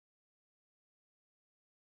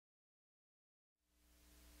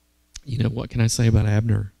What can I say about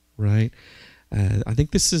Abner, right? I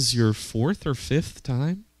think this is your fourth or fifth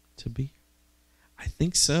time to be. I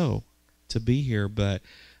think so, to be here. But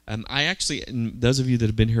I actually, and those of you that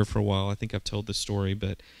have been here for a while, I think I've told this story,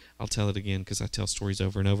 but I'll tell it again because I tell stories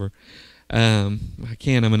over and over. I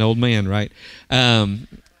can. I'm an old man, right?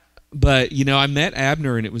 But, I met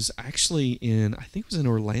Abner, and it was actually I think it was in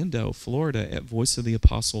Orlando, Florida, at Voice of the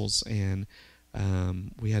Apostles, and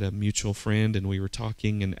we had a mutual friend, and we were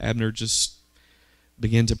talking, and Abner just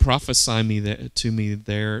began to prophesy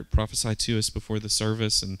prophesy to us before the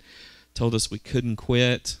service, and told us we couldn't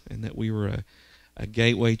quit, and that we were a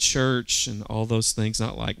gateway church, and all those things,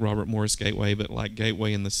 not like Robert Morris Gateway, but like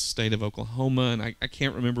Gateway in the state of Oklahoma, and I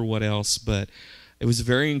can't remember what else, but it was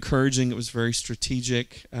very encouraging. It was very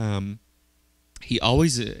strategic. He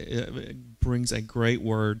always brings a great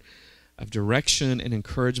word of direction and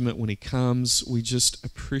encouragement when he comes. We just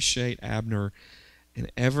appreciate Abner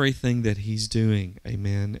and everything that he's doing.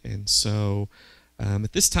 Amen. And so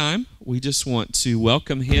at this time, we just want to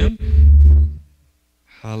welcome him.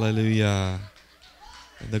 Hallelujah.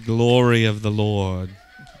 The glory of the Lord.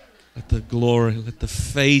 Let the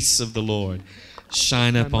face of the Lord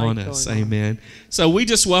shine up on us. Amen. So we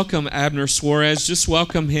just welcome Abner Suarez. Just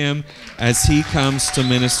welcome him as he comes to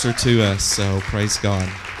minister to us. So praise God.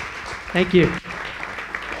 Thank you.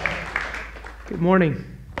 Good morning.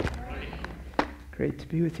 Great to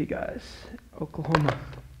be with you guys. Oklahoma.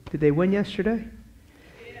 Did they win yesterday?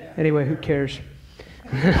 Anyway, who cares?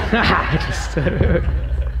 I just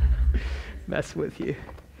mess with you.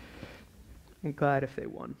 I'm glad if they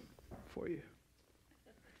won for you.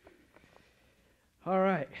 All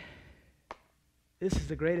right. This is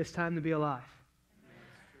the greatest time to be alive.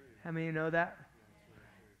 How many of you know that?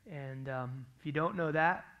 And if you don't know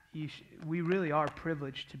that, we really are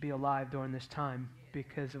privileged to be alive during this time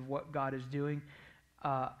because of what God is doing.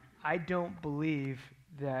 I don't believe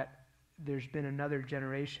that there's been another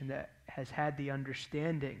generation that has had the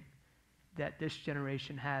understanding that this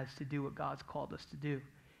generation has to do what God's called us to do.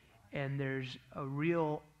 And there's a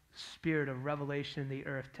real spirit of revelation in the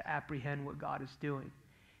earth to apprehend what God is doing.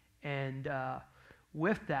 And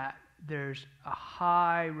with that, there's a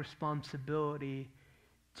high responsibility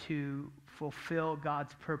to fulfill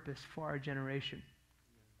God's purpose for our generation.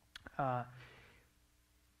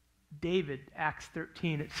 David, Acts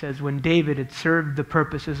 13, it says, when David had served the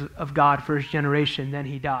purposes of God for his generation, then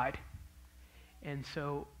he died. And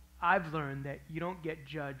so I've learned that you don't get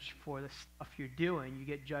judged for the stuff you're doing, you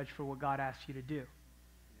get judged for what God asks you to do.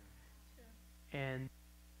 And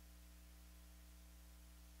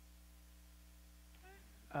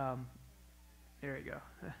there you go.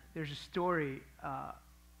 There's a story, I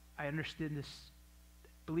understood this, I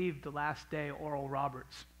believe the last day Oral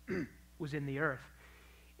Roberts was in the earth.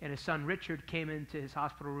 And his son Richard came into his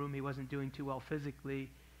hospital room. He wasn't doing too well physically,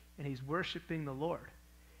 and he's worshiping the Lord.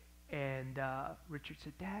 And Richard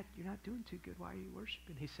said, "Dad, you're not doing too good. Why are you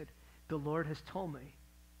worshiping?" He said, "The Lord has told me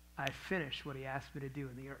I finished what he asked me to do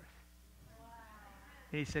in the earth." Wow.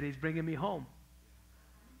 And he said, "He's bringing me home."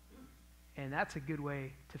 And that's a good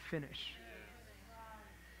way to finish.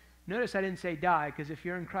 Notice I didn't say die, because if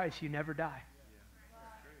you're in Christ, you never die.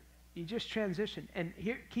 You just transition. And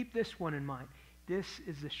here, keep this one in mind. This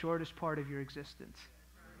is the shortest part of your existence.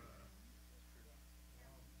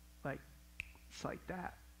 It's like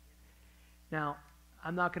that. Now,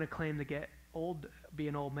 I'm not going to claim to get old, be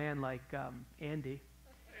an old man like Andy.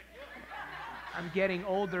 I'm getting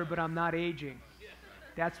older, but I'm not aging.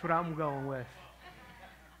 That's what I'm going with.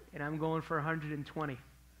 And I'm going for 120.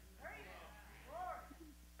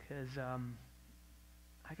 Because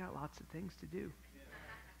I got lots of things to do.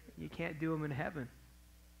 You can't do them in heaven.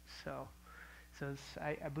 So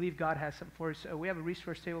I believe God has something for us. So we have a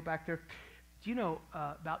resource table back there. Do you know,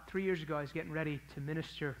 about 3 years ago, I was getting ready to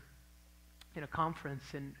minister in a conference,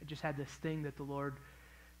 and I just had this thing that the Lord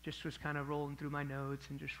just was kind of rolling through my notes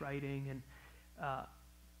and just writing. And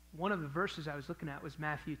one of the verses I was looking at was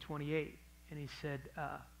Matthew 28, and he said,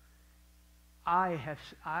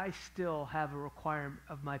 I still have a requirement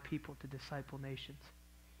of my people to disciple nations.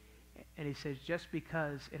 And he says, just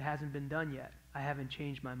because it hasn't been done yet, I haven't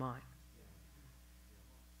changed my mind.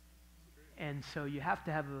 And so you have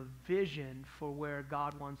to have a vision for where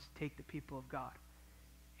God wants to take the people of God.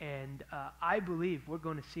 And I believe we're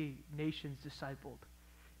going to see nations discipled.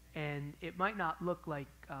 And it might not look like,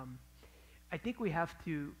 I think we have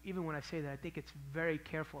to, even when I say that, I think it's very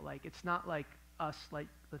careful. Like, it's not like us, like,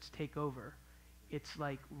 let's take over. It's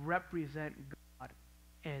like represent God.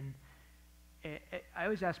 And I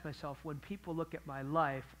always ask myself, when people look at my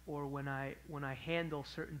life, or when I handle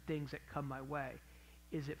certain things that come my way,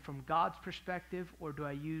 Is it from God's perspective, or do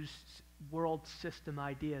I use world system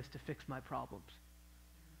ideas to fix my problems?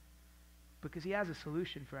 Because he has a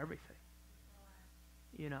solution for everything.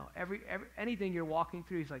 You know, anything you're walking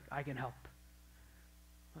through, he's like, I can help.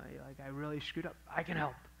 Like, I really screwed up. I can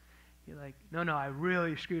help. You're like, no, I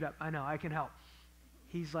really screwed up. I know, I can help.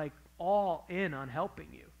 He's like all in on helping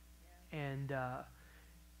you. And I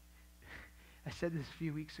said this a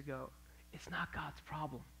few weeks ago. It's not God's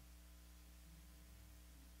problem.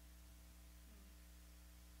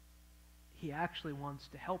 He actually wants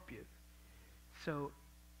to help you. So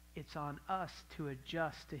it's on us to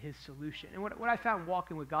adjust to his solution. And what I found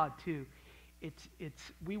walking with God too, it's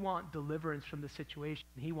we want deliverance from the situation.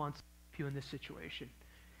 He wants to help you in this situation.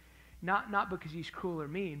 Not because he's cruel or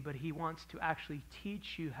mean, but he wants to actually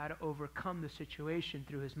teach you how to overcome the situation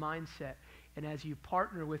through his mindset. And as you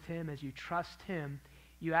partner with him, as you trust him,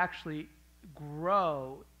 you actually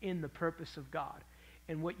grow in the purpose of God.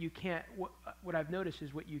 And what I've noticed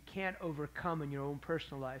is what you can't overcome in your own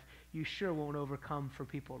personal life, you sure won't overcome for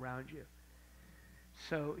people around you.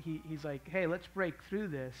 So he's like, hey, let's break through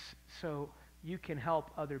this so you can help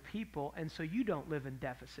other people, and so you don't live in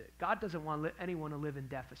deficit. God doesn't want anyone to live in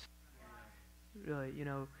deficit. Really, you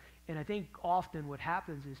know. And I think often what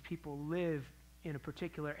happens is people live in a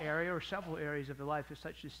particular area or several areas of their life with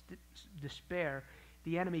such despair,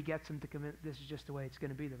 the enemy gets them to commit, this is just the way it's going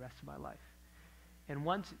to be the rest of my life. And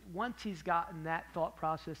once he's gotten that thought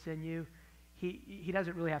process in you, he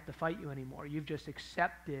doesn't really have to fight you anymore. You've just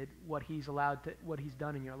accepted what he's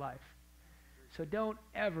done in your life. So don't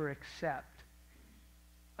ever accept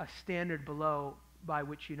a standard below by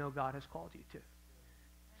which you know God has called you to.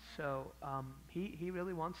 So he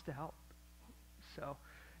really wants to help. So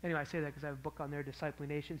anyway, I say that because I have a book on there, Discipling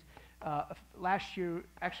Nations. Last year,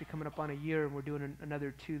 actually coming up on a year, and we're doing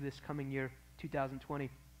another 2 this coming year, 2020.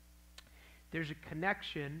 There's a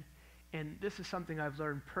connection, and this is something I've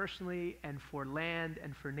learned personally and for land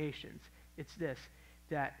and for nations. It's this,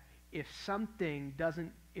 that if something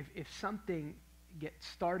gets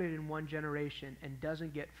started in one generation and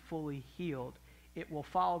doesn't get fully healed, it will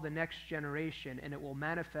follow the next generation and it will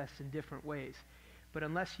manifest in different ways. But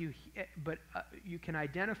unless you can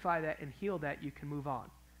identify that and heal that, you can move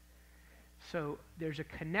on. So there's a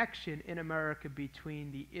connection in America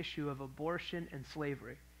between the issue of abortion and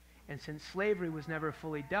slavery. And since slavery was never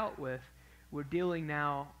fully dealt with, we're dealing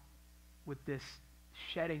now with this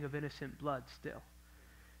shedding of innocent blood still.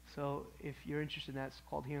 So if you're interested in that, it's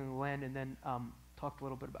called Healing the Land. And then talked a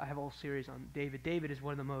little bit about, I have a whole series on David. David is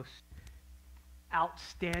one of the most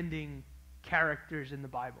outstanding characters in the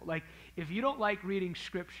Bible. Like, if you don't like reading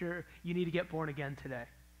scripture, you need to get born again today.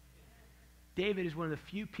 David is one of the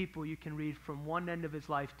few people you can read from one end of his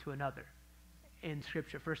life to another in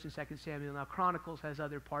scripture. 1st and 2nd Samuel. Now Chronicles has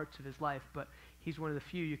other parts of his life, but he's one of the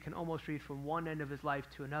few you can almost read from one end of his life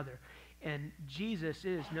to another. And Jesus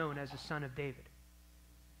is known as the son of David.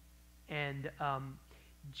 And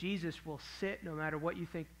Jesus will sit, no matter what you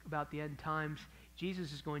think about the end times,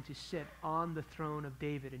 Jesus is going to sit on the throne of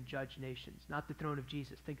David and judge nations, not the throne of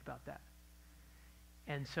Jesus. Think about that.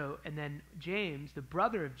 And then James, the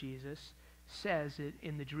brother of Jesus, says it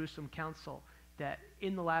in the Jerusalem Council that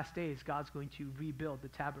in the last days, God's going to rebuild the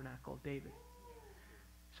tabernacle of David.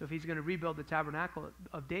 So if he's going to rebuild the tabernacle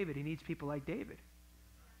of David, he needs people like David.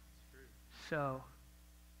 So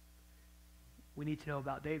we need to know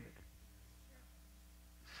about David.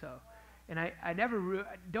 So, and I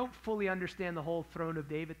don't fully understand the whole throne of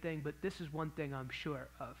David thing, but this is one thing I'm sure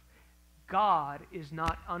of. God is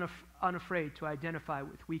not unafraid to identify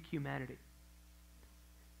with weak humanity.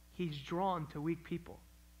 He's drawn to weak people.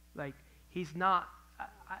 Like, he's not,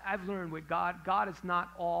 I've learned with God is not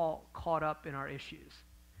all caught up in our issues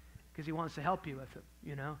because he wants to help you with them,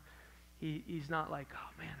 you know. He's not like, oh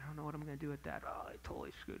man, I don't know what I'm going to do with that. Oh, they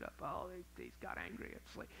totally screwed up. Oh, they got angry.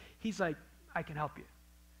 It's like, he's like, I can help you.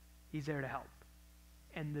 He's there to help.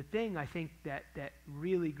 And the thing I think that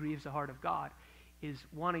really grieves the heart of God is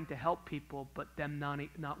wanting to help people, but them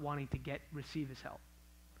not wanting to receive his help.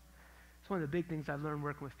 It's one of the big things I've learned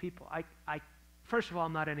working with people. I first of all,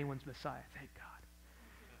 I'm not anyone's Messiah, thank God.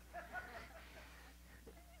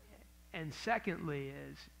 And secondly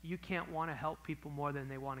is, you can't want to help people more than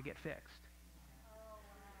they want to get fixed.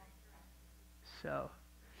 So,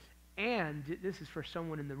 and this is for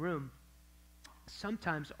someone in the room,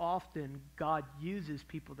 sometimes often God uses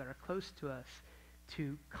people that are close to us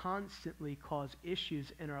to constantly cause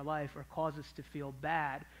issues in our life or cause us to feel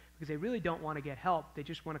bad because they really don't want to get help. They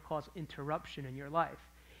just want to cause interruption in your life.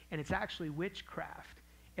 And it's actually witchcraft.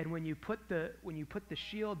 And when you put the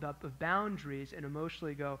shield up of boundaries and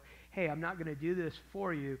emotionally go, hey, I'm not going to do this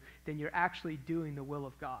for you, then you're actually doing the will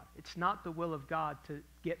of God. It's not the will of God to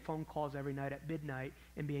get phone calls every night at midnight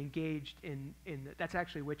and be engaged that's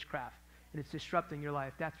actually witchcraft, and it's disrupting your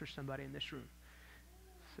life. That's for somebody in this room.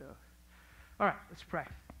 So, all right, let's pray.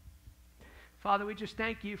 Father, we just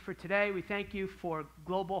thank you for today. We thank you for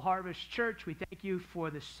Global Harvest Church. We thank you for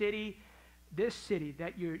the city, this city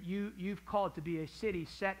that you've called to be a city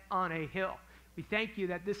set on a hill. We thank you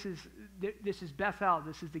that this is Bethel.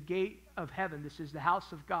 This is the gate of heaven. This is the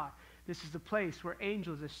house of God. This is the place where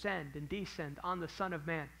angels ascend and descend on the Son of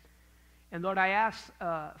Man. And Lord, I ask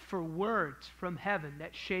for words from heaven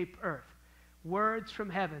that shape earth. Words from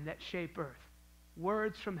heaven that shape earth.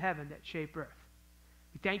 Words from heaven that shape earth.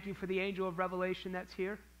 We thank you for the angel of revelation that's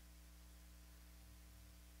here.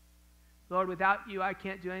 Lord, without you, I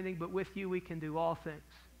can't do anything, but with you, we can do all things.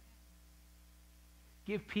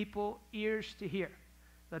 Give people ears to hear.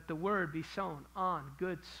 Let the word be sown on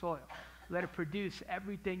good soil. Let it produce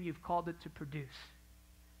everything you've called it to produce.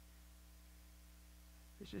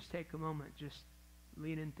 Let's just take a moment, just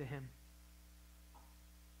lean into him.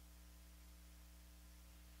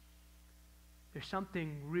 There's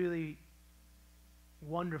something really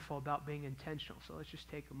wonderful about being intentional, so let's just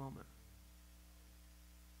take a moment.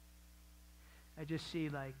 I just see,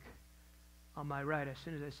 like, on my right, as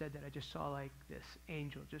soon as I said that, I just saw like this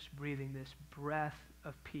angel just breathing this breath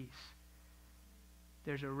of peace.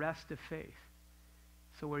 There's a rest of faith.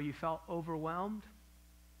 So where you felt overwhelmed,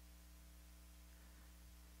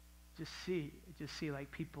 just see like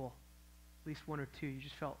people, at least one or two, you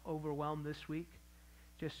just felt overwhelmed this week.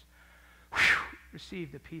 Just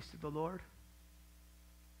receive the peace of the Lord.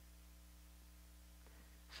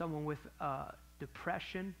 Someone with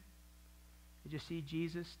depression, you just see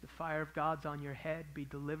Jesus, the fire of God's on your head. Be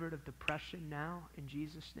delivered of depression now in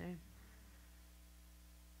Jesus' name.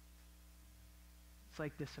 It's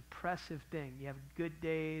like this oppressive thing. You have good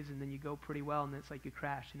days and then you go pretty well and then it's like you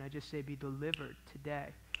crash. And I just say be delivered today.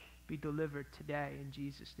 Be delivered today in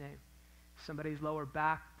Jesus' name. Somebody's lower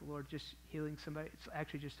back, the Lord just healing somebody. It's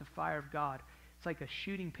actually just the fire of God. It's like a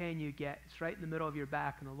shooting pain you get. It's right in the middle of your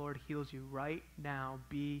back and the Lord heals you right now.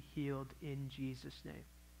 Be healed in Jesus' name.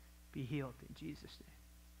 Be healed in Jesus' name.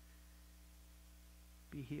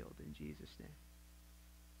 Be healed in Jesus' name.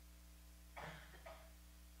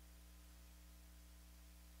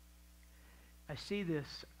 I see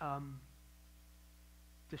this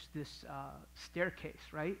staircase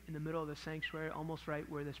right in the middle of the sanctuary, almost right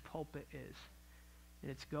where this pulpit is. And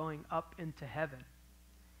it's going up into heaven.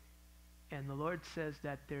 And the Lord says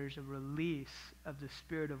that there's a release of the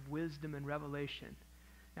spirit of wisdom and revelation.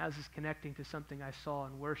 Now this is connecting to something I saw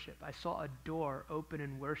in worship. I saw a door open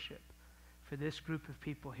in worship for this group of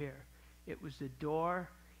people here. It was the door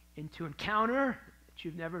into encounter that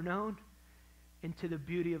you've never known, into the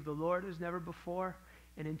beauty of the Lord as never before,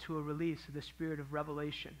 and into a release of the spirit of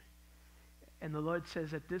revelation. And the Lord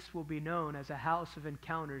says that this will be known as a house of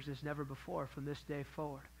encounters as never before from this day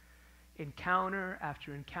forward. Encounter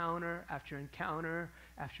after encounter after encounter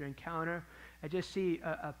after encounter. I just see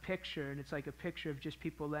a picture, and it's like a picture of just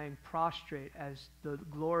people laying prostrate as the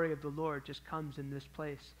glory of the Lord just comes in this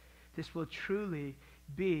place. This will truly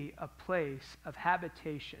be a place of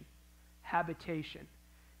habitation, habitation,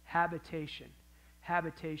 habitation,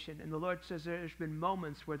 habitation. And the Lord says there's been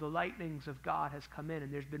moments where the lightnings of God has come in,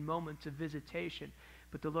 and there's been moments of visitation.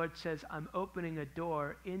 But the Lord says, I'm opening a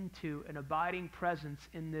door into an abiding presence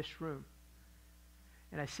in this room.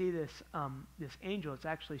 And I see this angel. It's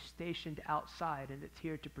actually stationed outside, and it's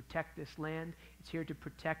here to protect this land. It's here to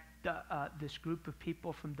protect this group of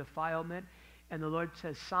people from defilement. And the Lord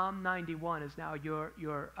says, Psalm 91 is now your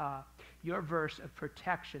verse of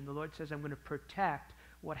protection. The Lord says, I'm going to protect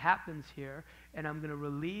what happens here, and I'm going to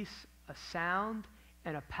release a sound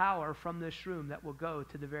and a power from this room that will go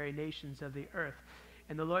to the very nations of the earth.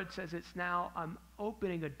 And the Lord says it's now, I'm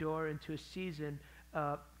opening a door into a season,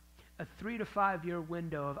 a 3 to 5 year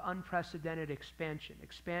window of unprecedented expansion.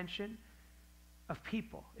 Expansion of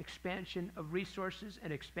people, expansion of resources,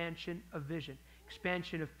 and expansion of vision.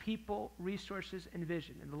 Expansion of people, resources, and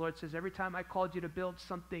vision. And the Lord says every time I called you to build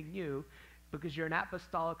something new, because you're an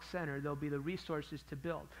apostolic center, there'll be the resources to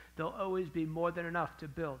build. There'll always be more than enough to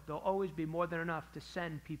build. There'll always be more than enough to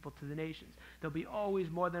send people to the nations. There'll be always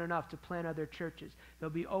more than enough to plant other churches.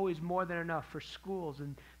 There'll be always more than enough for schools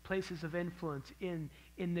and places of influence in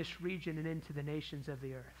this region and into the nations of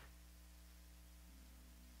the earth.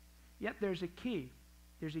 Yet there's a key.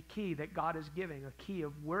 There's a key that God is giving, a key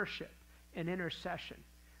of worship and intercession.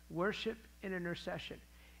 Worship and intercession.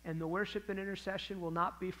 And the worship and intercession will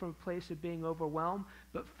not be from a place of being overwhelmed,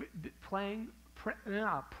 but praying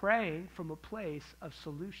from a place of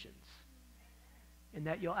solutions. And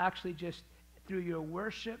that you'll actually just, through your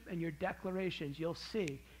worship and your declarations, you'll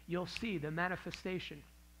see the manifestation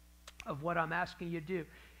of what I'm asking you to do.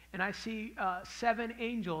 And I see 7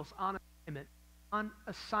 angels on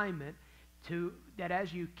assignment that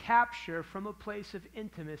as you capture from a place of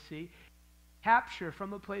intimacy,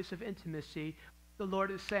 the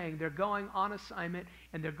Lord is saying they're going on assignment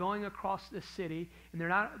and they're going across the city, and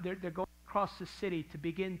they're going across the city to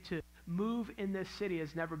begin to move in this city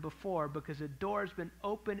as never before, because a door has been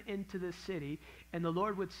opened into the city. And the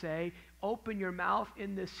Lord would say, open your mouth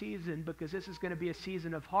in this season, because this is going to be a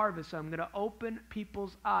season of harvest. So I'm going to open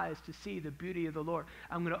people's eyes to see the beauty of the Lord.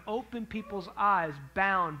 I'm going to open people's eyes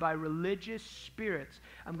bound by religious spirits.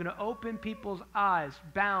 I'm going to open people's eyes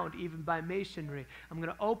bound even by masonry. I'm going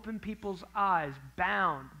to open people's eyes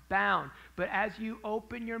bound. But as you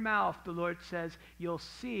open your mouth, the Lord says, you'll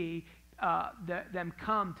see them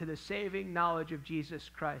come to the saving knowledge of Jesus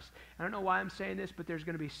Christ. I don't know why I'm saying this, but there's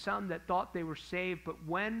going to be some that thought they were saved, but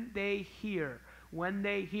when they hear,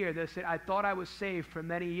 they'll say, I thought I was saved for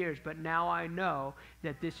many years, but now I know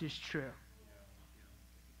that this is true.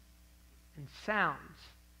 And sounds.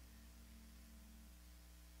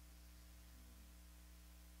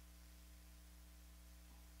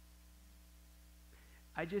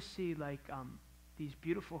 I just see like these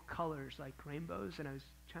beautiful colors like rainbows, and I was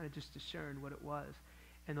trying to just discern what it was.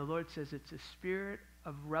 And the Lord says it's a spirit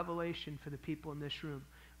of revelation for the people in this room,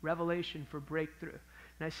 revelation for breakthrough.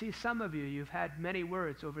 And I see some of you, you've had many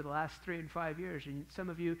words over the last 3 and 5 years, and some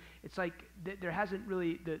of you, it's like there hasn't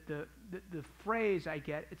really, the phrase I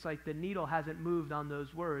get, it's like the needle hasn't moved on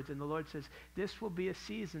those words. And the Lord says, this will be a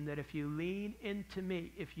season that if you lean into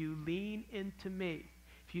me,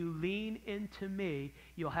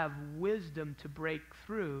 you'll have wisdom to break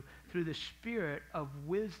through the spirit of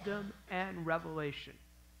wisdom and revelation.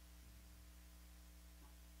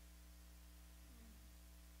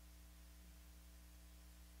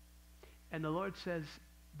 And the Lord says,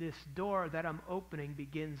 this door that I'm opening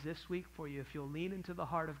begins this week for you. If you'll lean into the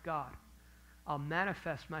heart of God, I'll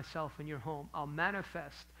manifest myself in your home. I'll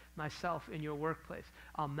manifest myself in your workplace.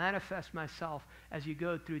 I'll manifest myself as you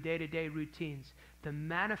go through day-to-day routines. The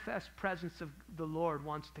manifest presence of the Lord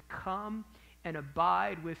wants to come and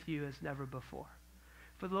abide with you as never before.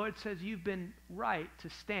 For the Lord says you've been right to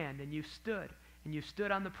stand, and you've stood. And you've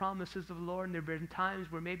stood on the promises of the Lord, and there have been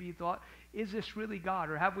times where maybe you thought, is this really God,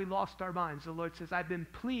 or have we lost our minds? The Lord says, I've been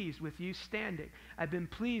pleased with you standing. I've been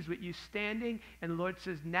pleased with you standing, and the Lord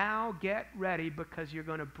says, now get ready, because you're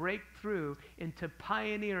going to break through into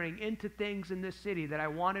pioneering, into things in this city that I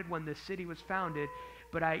wanted when this city was founded.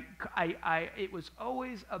 But it was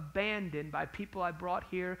always abandoned by people I brought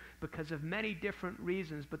here because of many different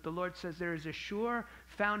reasons. But the Lord says there is a sure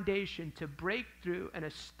foundation to break through and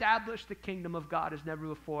establish the kingdom of God as never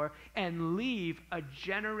before, and leave a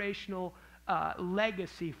generational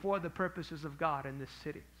legacy for the purposes of God in this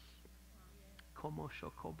city.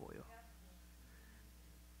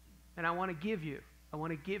 And I want to give you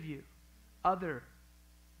other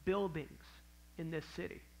buildings in this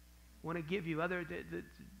city. I want to give you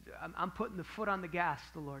I'm putting the foot on the gas,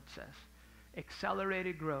 the Lord says.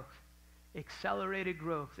 Accelerated growth in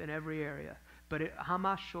every area. But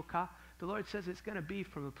the Lord says it's going to be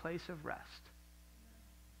from a place of rest.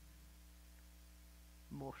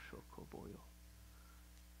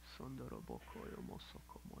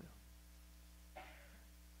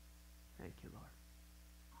 Thank you, Lord.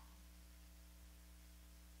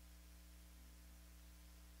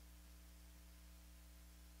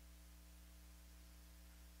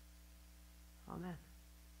 Amen.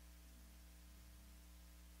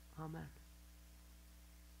 Amen.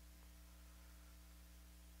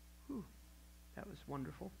 Whew, that was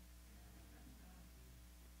wonderful.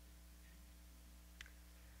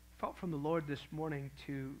 Felt from the Lord this morning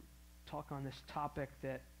to talk on this topic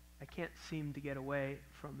that I can't seem to get away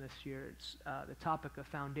from this year. It's the topic of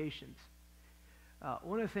foundations.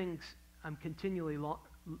 One of the things I'm continually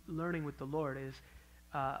learning with the Lord is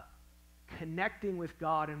connecting with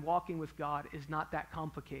God and walking with God is not that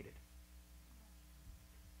complicated.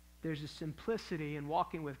 There's a simplicity in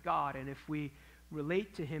walking with God, and if we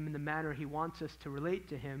relate to Him in the manner He wants us to relate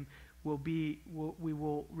to Him, we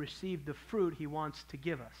will receive the fruit He wants to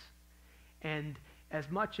give us. And as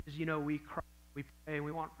much as, we cry, we pray, and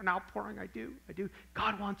we want an outpouring, I do,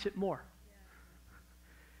 God wants it more.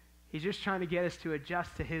 He's just trying to get us to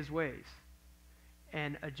adjust to His ways,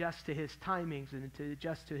 and adjust to His timings, and to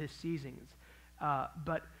adjust to His seasons.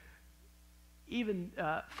 But even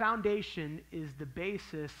foundation is the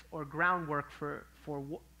basis or groundwork for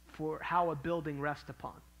how a building rests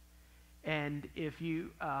upon. And if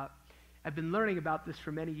you, I've been learning about this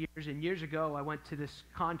for many years, and years ago I went to this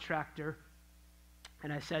contractor,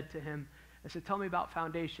 and I said to him, I said, tell me about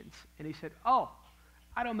foundations. And he said, oh,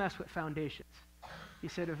 I don't mess with foundations. He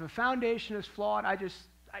said, if a foundation is flawed,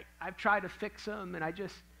 I've tried to fix them, and I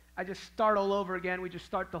just start all over again. We just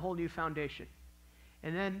start the whole new foundation.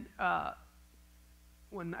 And then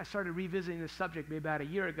when I started revisiting this subject maybe about a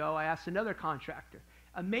year ago, I asked another contractor.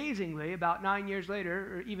 Amazingly, about 9 years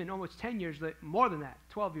later, or even almost 10 years later, more than that,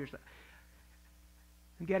 12 years later.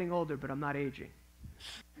 I'm getting older, but I'm not aging.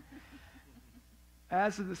 I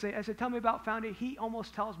said, tell me about foundation. He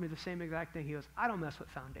almost tells me the same exact thing. He goes, I don't mess with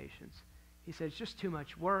foundations. He said, it's just too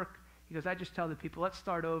much work. He goes, I just tell the people, let's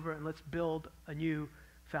start over and let's build a new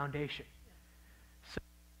foundation. So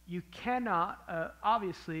you cannot,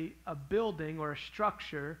 obviously, a building or a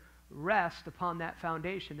structure rest upon that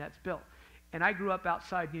foundation that's built. And I grew up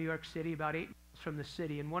outside New York City, about 8 miles from the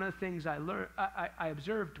city. And one of the things I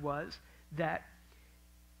observed was that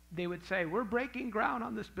they would say, we're breaking ground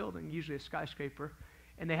on this building, usually a skyscraper.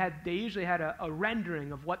 And they usually had a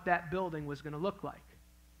rendering of what that building was going to look like.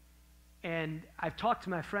 And I've talked to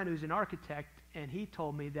my friend who's an architect, and he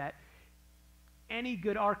told me that any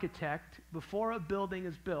good architect, before a building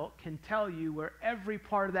is built, can tell you where every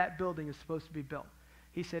part of that building is supposed to be built.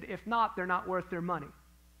 He said, if not, they're not worth their money.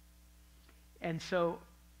 And so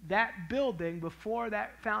that building, before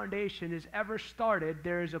that foundation is ever started,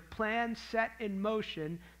 there is a plan set in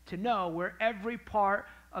motion to know where every part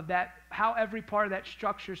of that, how every part of that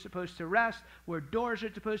structure is supposed to rest, where doors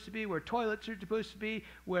are supposed to be, where toilets are supposed to be,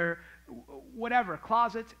 where whatever,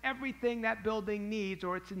 closets, everything that building needs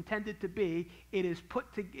or it's intended to be, it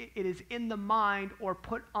is in the mind or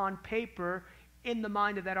put on paper in the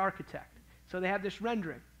mind of that architect. So they have this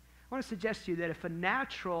rendering. I want to suggest to you that if a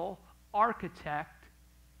natural architect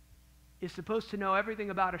is supposed to know everything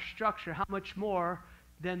about a structure, how much more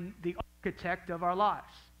than the architect of our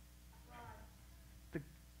lives?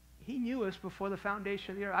 He knew us before the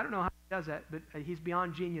foundation of the earth. I don't know how he does that, but he's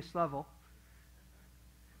beyond genius level.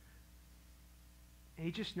 And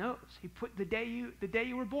he just knows. He put the day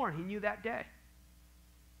you were born, he knew that day.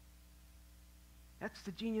 That's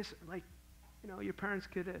the genius. Like, your parents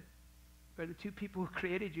could have, or the two people who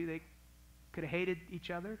created you, they could have hated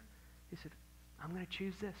each other. He said, I'm going to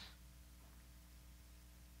choose this.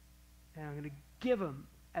 And I'm going to give them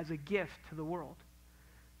as a gift to the world.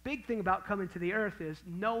 Big thing about coming to the earth is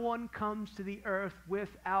no one comes to the earth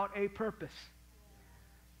without a purpose.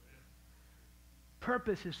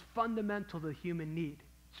 Purpose is fundamental to human need.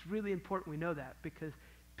 It's really important we know that because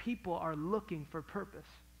people are looking for purpose.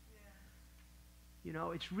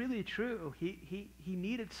 It's really true. He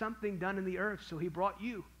needed something done in the earth, so he brought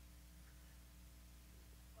you.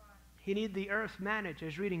 He needed the earth managed. I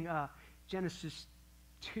was reading Genesis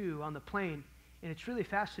 2 on the plane, and it's really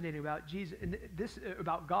fascinating about Jesus and this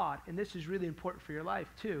about God, and this is really important for your life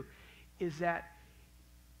too, is that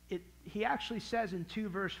he actually says in 2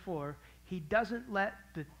 verse 4, he doesn't let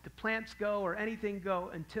the plants go or anything go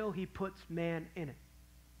until he puts man in it.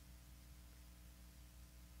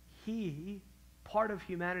 Part of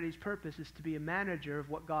humanity's purpose is to be a manager of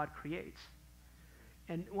what God creates.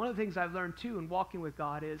 And one of the things I've learned too in walking with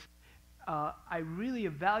God is I really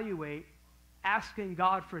evaluate asking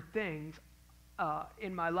God for things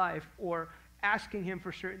in my life or asking him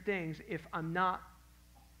for certain things if I'm not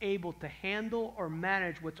able to handle or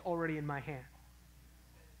manage what's already in my hand.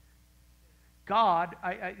 God,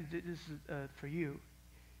 this is for you,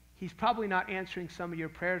 he's probably not answering some of your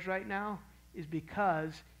prayers right now is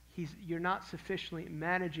because you're not sufficiently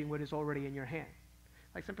managing what is already in your hand.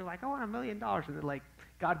 Like some people are like, I want $1 million, and they're like,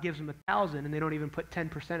 God gives them 1,000 and they don't even put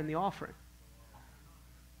 10% in the offering.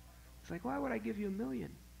 It's like, why would I give you $1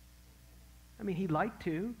 million? I mean, he'd like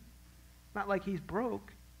to. Not like he's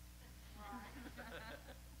broke.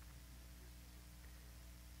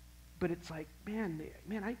 But it's like, man,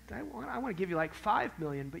 I want to give you like $5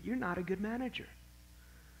 million, but you're not a good manager.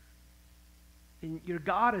 And your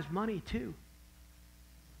God is money too.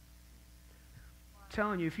 I'm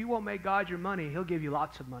telling you, if you won't make God your money, he'll give you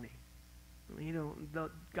lots of money.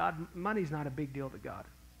 Money's not a big deal to God.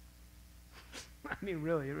 I mean,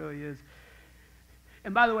 really, it really is.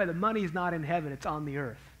 And by the way, the money's not in heaven, it's on the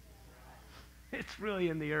earth. It's really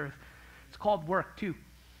in the earth. It's called work, too.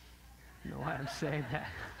 You know why I'm saying that.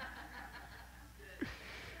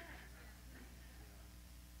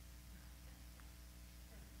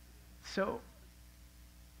 So,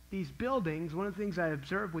 these buildings, one of the things I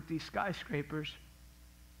observed with these skyscrapers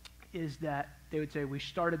is that they would say, we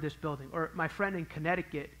started this building. Or my friend in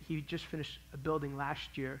Connecticut, he just finished a building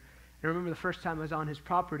last year. And I remember the first time I was on his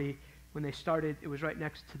property when they started, it was right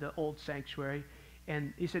next to the old sanctuary.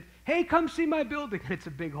 And he said, hey, come see my building. And it's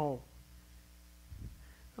a big hole.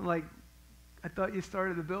 I'm like, I thought you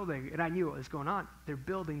started the building. And I knew what was going on. They're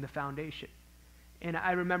building the foundation. And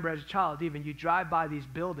I remember as a child, even you drive by these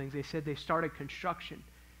buildings, they said they started construction.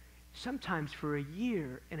 Sometimes for a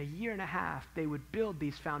year and a half, they would build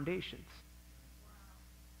these foundations.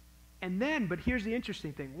 And then, but here's the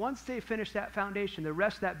interesting thing. Once they finish that foundation, the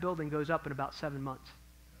rest of that building goes up in about 7 months.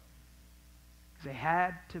 Because they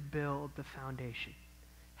had to build the foundation.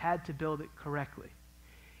 Had to build it correctly.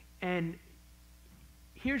 And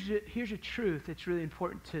here's a truth that's really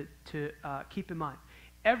important to keep in mind.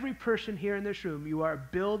 Every person here in this room, you are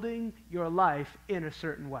building your life in a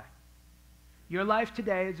certain way. Your life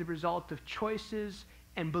today is a result of choices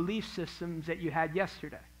and belief systems that you had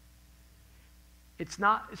yesterday. It's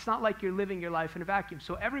not like you're living your life in a vacuum.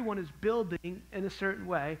 So everyone is building in a certain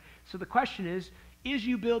way. So the question is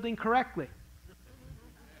you building correctly?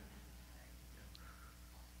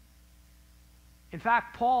 In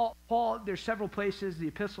fact, Paul, there's several places, the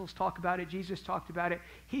epistles talk about it, Jesus talked about it.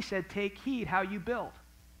 He said, take heed how you build.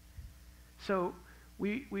 So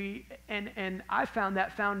and I found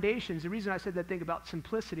that foundations, the reason I said that thing about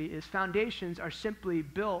simplicity is foundations are simply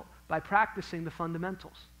built by practicing the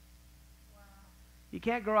fundamentals. Wow.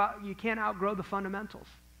 You can't outgrow the fundamentals,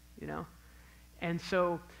 you know? And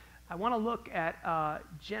so I want to look at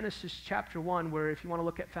Genesis chapter 1, where if you want to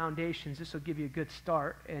look at foundations, this will give you a good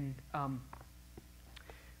start. And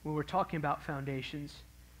when we're talking about foundations,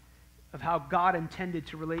 of how God intended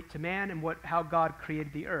to relate to man and how God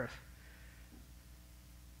created the earth.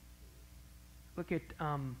 Look at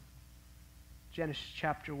Genesis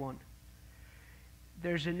chapter 1.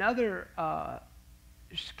 There's another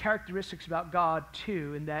characteristics about God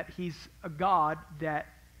too, in that he's a God that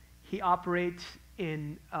he operates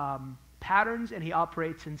in patterns and he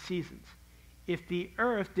operates in seasons. If the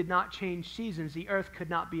earth did not change seasons, the earth could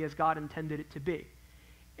not be as God intended it to be.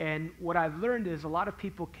 And what I've learned is a lot of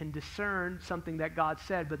people can discern something that God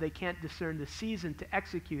said, but they can't discern the season to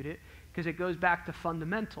execute it because it goes back to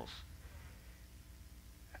fundamentals.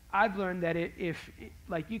 I've learned that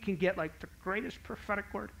you can get like the greatest prophetic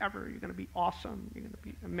word ever. You're going to be awesome. You're going to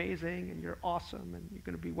be amazing, and you're awesome, and you're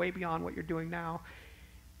going to be way beyond what you're doing now.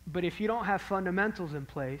 But if you don't have fundamentals in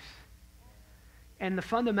place, and the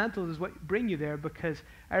fundamentals is what bring you there, because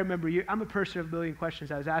I remember I'm a person of a million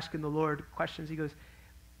questions. I was asking the Lord questions. He goes,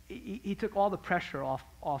 he took all the pressure off,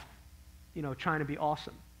 trying to be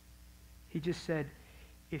awesome. He just said,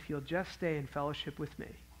 if you'll just stay in fellowship with me,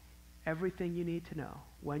 everything you need to know,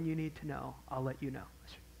 when you need to know, I'll let you know. I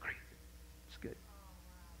said, great. It's good.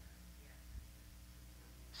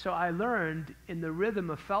 So I learned in the rhythm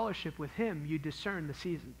of fellowship with him, you discern the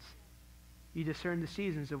seasons. You discern the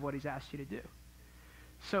seasons of what he's asked you to do.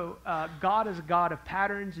 So God is a God of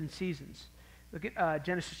patterns and seasons. Look at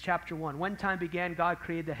Genesis chapter 1. When time began, God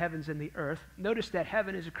created the heavens and the earth. Notice that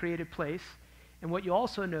heaven is a created place. And what you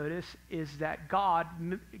also notice is that God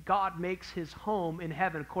makes his home in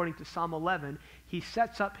heaven, according to Psalm 11. He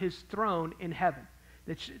sets up his throne in heaven.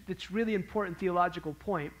 That's really important theological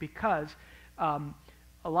point, because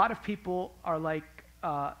a lot of people are like,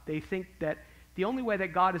 they think that the only way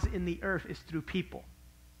that God is in the earth is through people.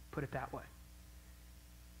 Put it that way.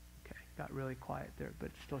 Okay, got really quiet there, but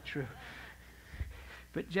it's still true.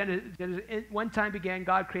 But one time began,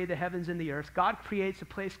 God created the heavens and the earth. God creates a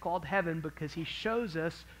place called heaven because he shows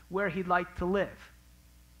us where he'd like to live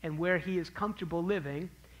and where he is comfortable living.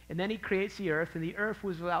 And then he creates the earth, and the earth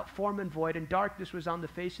was without form and void, and darkness was on the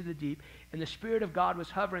face of the deep, and the Spirit of God was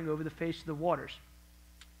hovering over the face of the waters.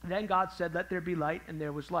 And then God said, let there be light, and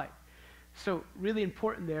there was light. So really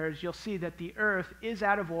important there is you'll see that the earth is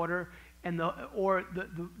out of order, and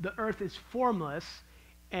the earth is formless,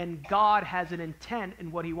 and God has an intent in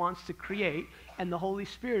what he wants to create, and the Holy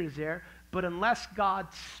Spirit is there. But unless God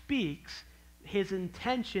speaks, his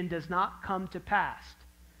intention does not come to pass.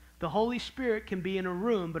 The Holy Spirit can be in a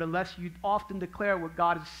room, but unless you often declare what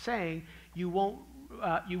God is saying, you won't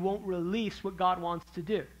release what God wants to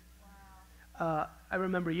do. Wow. I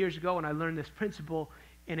remember years ago when I learned this principle,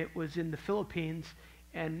 and it was in the Philippines,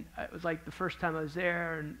 and it was like the first time I was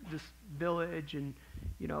there, and this village, and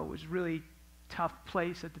it was really tough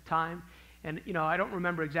place at the time. And, I don't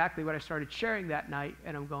remember exactly what I started sharing that night,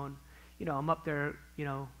 and I'm going, I'm up there,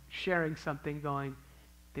 sharing something going,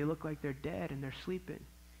 they look like they're dead and they're sleeping.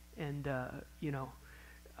 And, the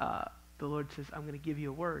Lord says, I'm going to give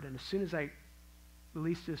you a word. And as soon as I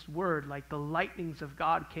released this word, like the lightnings of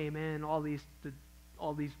God came in, all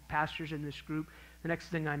all these pastors in this group. The next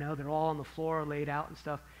thing I know, they're all on the floor, laid out and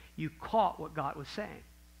stuff. You caught what God was saying.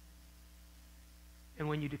 And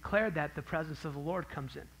when you declared that, the presence of the Lord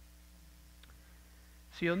comes in.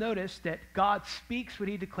 So you'll notice that God speaks what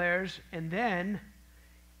he declares, and then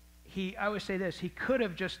I always say this, he could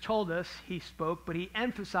have just told us he spoke, but he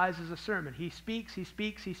emphasizes a sermon. He speaks, he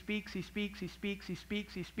speaks, he speaks, he speaks, he speaks, he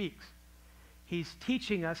speaks, he speaks. He's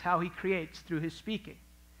teaching us how he creates through his speaking.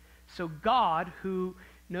 So God,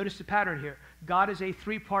 notice the pattern here. God is a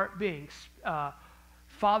three-part being. God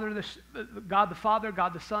the Father,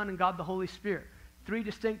 God the Son, and God the Holy Spirit. Three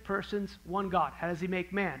distinct persons, one God. How does he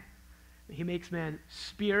make man? He makes man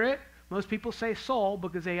spirit. Most people say soul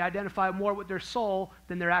because they identify more with their soul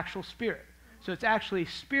than their actual spirit. So it's actually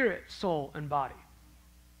spirit, soul, and body.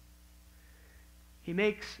 He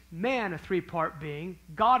makes man a three-part being.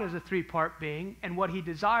 God is a three-part being. And what he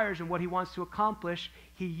desires and what he wants to accomplish,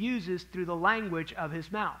 he uses through the language of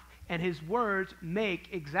his mouth. And his words make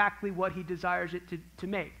exactly what he desires it to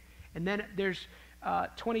make. And then there's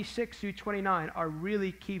 26 through 29 are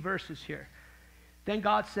really key verses here. Then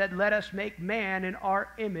God said, let us make man in our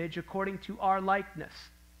image according to our likeness.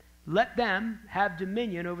 Let them have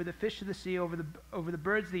dominion over the fish of the sea, over the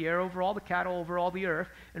birds of the air, over all the cattle, over all the earth,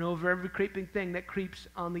 and over every creeping thing that creeps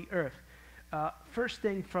on the earth. First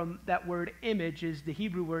thing from that word image is the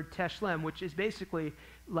Hebrew word teshlem, which is basically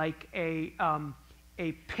like a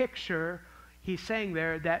picture. He's saying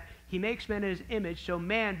there that he makes man in his image, so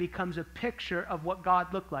man becomes a picture of what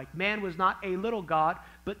God looked like. Man was not a little God,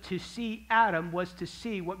 but to see Adam was to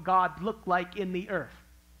see what God looked like in the earth.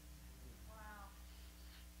 Wow.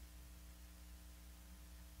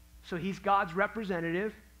 So he's God's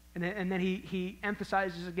representative, and then he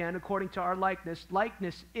emphasizes again, according to our likeness.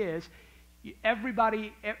 Likeness is every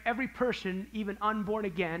person, even unborn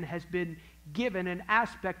again, has been given an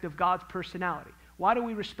aspect of God's personality. Why do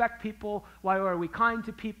we respect people? Why are we kind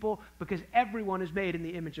to people? Because everyone is made in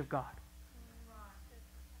the image of God.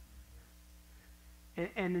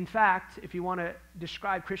 And in fact, if you want to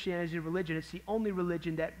describe Christianity as a religion, it's the only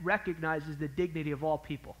religion that recognizes the dignity of all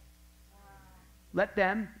people. Let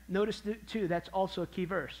them, notice too, that's also a key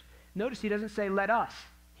verse. Notice he doesn't say let us.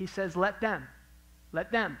 He says let them.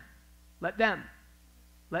 Let them. Let them.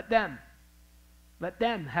 Let them. Let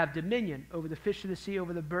them have dominion over the fish of the sea,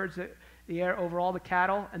 over the birds of the air, over all the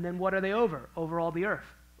cattle. And then what are they over? Over all the earth.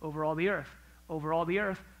 Over all the earth. Over all the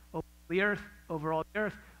earth. Over the earth. Over all the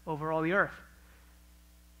earth. Over all the earth.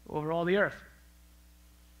 Over all the earth.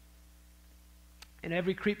 And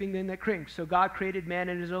every creeping thing that creeps. So God created man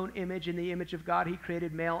in his own image. In the image of God, he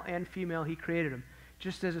created male and female. He created them.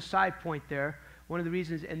 Just as a side point there, one of the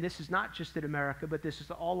reasons, and this is not just in America, but this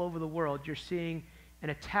is all over the world, you're seeing an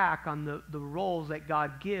attack on the roles that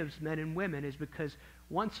God gives men and women, is because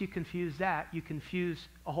once you confuse that, you confuse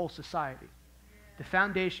a whole society. The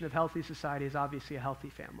foundation of healthy society is obviously a healthy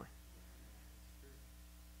family.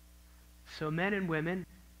 So men and women,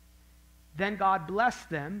 then God blessed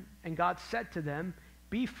them, and God said to them,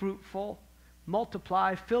 be fruitful,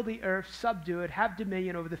 multiply, fill the earth, subdue it, have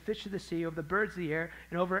dominion over the fish of the sea, over the birds of the air,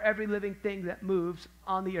 and over every living thing that moves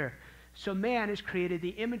on the earth. So man is created the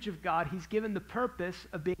image of God. He's given the purpose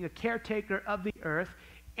of being a caretaker of the earth,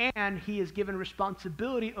 and he is given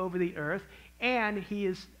responsibility over the earth, and he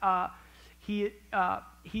is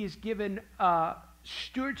given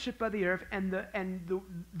stewardship of the earth, and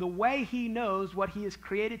the way he knows what he is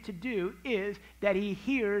created to do is that he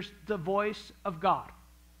hears the voice of God.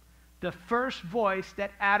 The first voice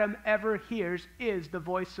that Adam ever hears is the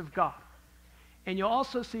voice of God. And you'll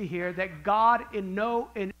also see here that God, in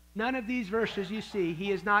none of these verses you see,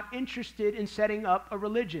 he is not interested in setting up a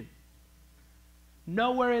religion.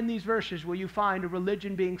 Nowhere in these verses will you find a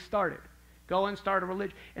religion being started. Go and start a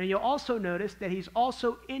religion. And you'll also notice that he's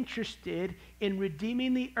also interested in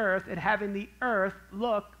redeeming the earth and having the earth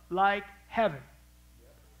look like heaven.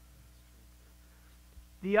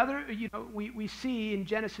 The other, we see in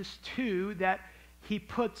Genesis 2 that he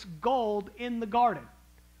puts gold in the garden.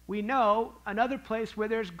 We know another place where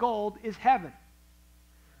there's gold is heaven.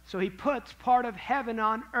 So he puts part of heaven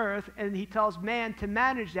on earth, and he tells man to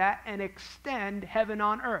manage that and extend heaven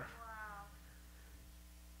on earth. Wow.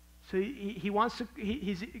 So he wants to.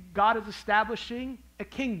 God is establishing a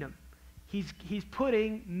kingdom. He's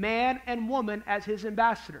putting man and woman as his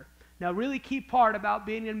ambassador. Now, a really key part about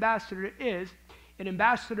being an ambassador is an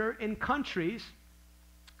ambassador in countries.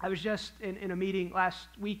 I was just in a meeting last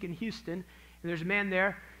week in Houston, and there's a man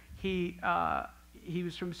there. He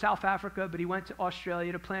was from South Africa, but he went to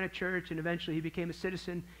Australia to plant a church, and eventually he became a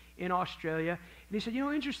citizen in Australia. And he said,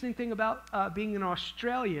 interesting thing about being an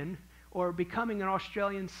Australian or becoming an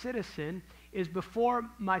Australian citizen is before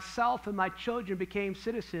myself and my children became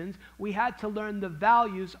citizens, we had to learn the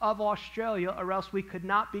values of Australia or else we could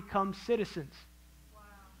not become citizens. Wow.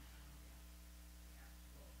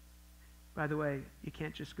 By the way, you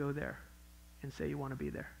can't just go there and say you want to be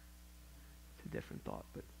there. It's a different thought,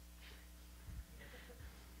 but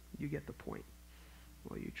you get the point.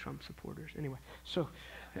 Well, you Trump supporters. Anyway, so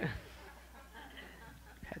had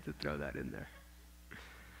to throw that in there.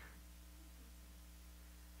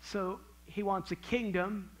 So he wants a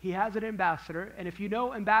kingdom. He has an ambassador. And if you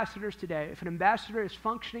know ambassadors today, if an ambassador is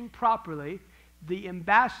functioning properly, the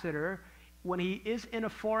ambassador, when he is in a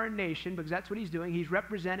foreign nation, because that's what he's doing, he's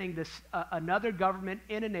representing this another government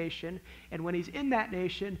in a nation. And when he's in that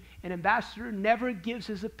nation, an ambassador never gives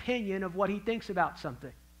his opinion of what he thinks about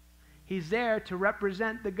something. He's there to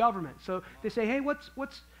represent the government. So they say, hey, what's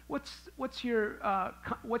your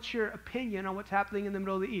opinion on what's happening in the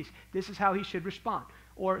middle of the East? This is how he should respond.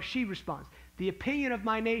 Or she responds, the opinion of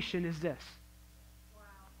my nation is this. Wow.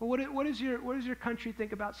 Well, what does your country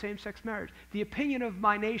think about same-sex marriage? The opinion of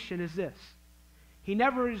my nation is this. He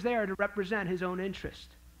never is there to represent his own interest.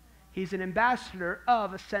 He's an ambassador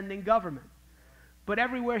of ascending government. But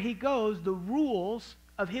everywhere he goes, the rules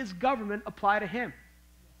of his government apply to him.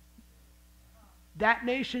 That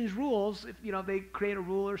nation's rules, if they create a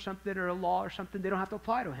rule or something or a law or something, they don't have to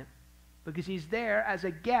apply to him because he's there as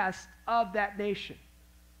a guest of that nation.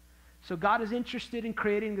 So God is interested in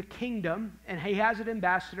creating the kingdom, and he has an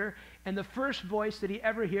ambassador, and the first voice that he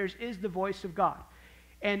ever hears is the voice of God.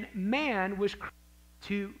 And man was created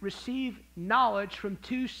to receive knowledge from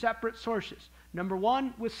two separate sources. Number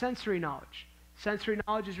one was sensory knowledge. Sensory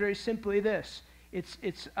knowledge is very simply this.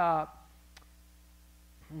 It's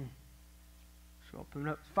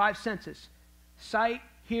 5 senses: sight,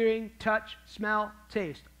 hearing, touch, smell,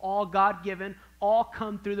 taste. All God-given, all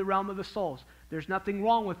come through the realm of the souls. There's nothing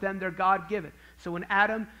wrong with them. They're God-given. So when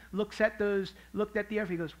Adam looked at the earth,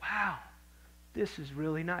 he goes, wow, this is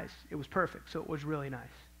really nice. It was perfect, so it was really nice.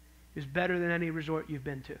 It was better than any resort you've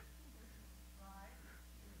been to.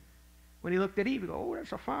 When he looked at Eve, he goes, oh,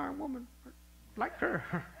 that's a fine woman. Like her.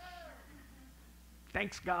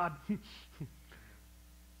 Thanks, God.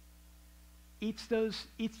 Eats the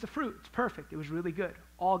fruit. It's perfect. It was really good.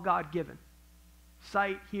 All God-given.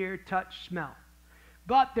 Sight, hear, touch, smell.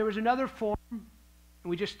 But there was another form, and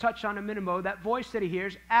we just touched on a minute ago, that voice that he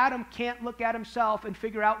hears. Adam can't look at himself and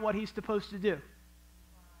figure out what he's supposed to do.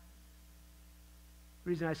 The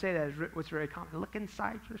reason I say that is what's very common. Look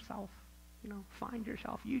inside yourself. Find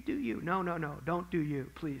yourself. You do you. No. Don't do you,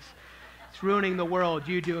 please. It's ruining the world,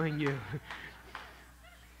 you doing you.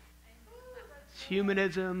 It's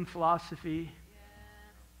humanism, philosophy.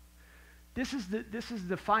 This is the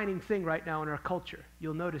defining thing right now in our culture.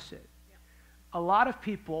 You'll notice it. A lot of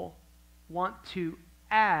people want to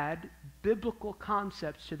add biblical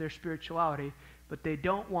concepts to their spirituality, but they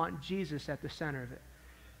don't want Jesus at the center of it.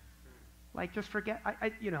 Like, just forget,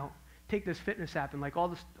 take this fitness app and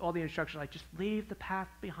all the instructions, like just leave the path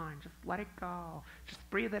behind, just let it go, just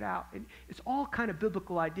breathe it out. And it's all kind of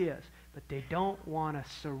biblical ideas, but they don't want to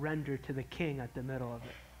surrender to the King at the middle of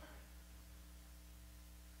it.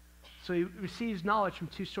 So he receives knowledge from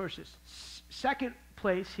two sources. Second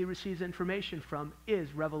place he receives information from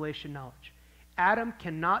is revelation knowledge. Adam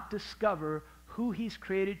cannot discover who he's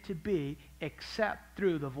created to be except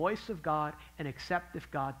through the voice of God and except if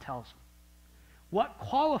God tells him. What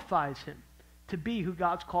qualifies him to be who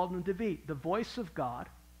God's called him to be? The voice of God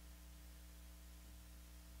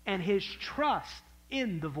and his trust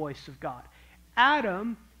in the voice of God.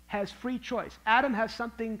 Adam has free choice. Adam has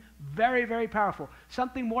something very, very powerful.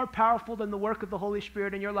 Something more powerful than the work of the Holy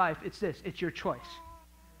Spirit in your life. It's this. It's your choice.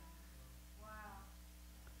 Wow.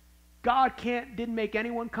 God didn't make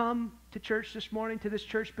anyone come to church this morning, to this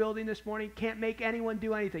church building this morning. Can't make anyone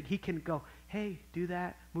do anything. He can go, hey, do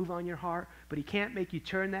that, move on your heart. But he can't make you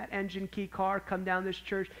turn that engine key car, come down this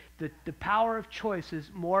church. The power of choice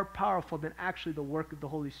is more powerful than actually the work of the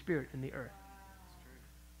Holy Spirit in the earth.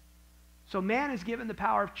 So man is given the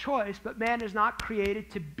power of choice, but man is not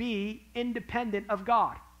created to be independent of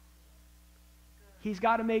God. He's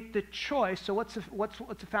got to make the choice. So what's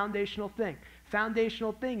a foundational thing?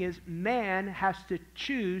 Foundational thing is man has to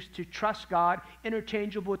choose to trust God,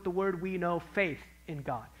 interchangeable with the word we know, faith in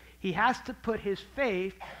God. He has to put his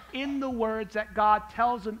faith in the words that God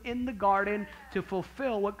tells him in the garden to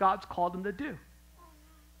fulfill what God's called him to do.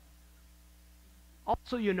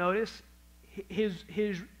 Also, you notice,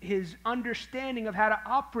 his understanding of how to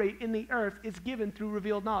operate in the earth is given through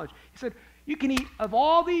revealed knowledge. He said, you can eat of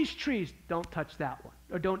all these trees, don't touch that one,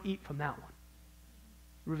 or don't eat from that one.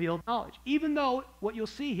 Revealed knowledge. Even though what you'll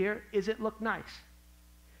see here is it look nice.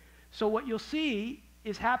 So what you'll see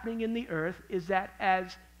is happening in the earth is that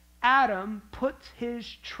as Adam puts his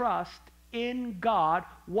trust in God,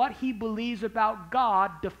 what he believes about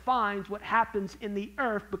God defines what happens in the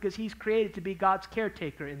earth because he's created to be God's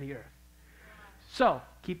caretaker in the earth. So,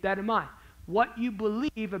 keep that in mind. What you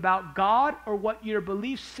believe about God or what your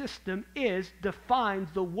belief system is defines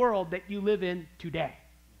the world that you live in today.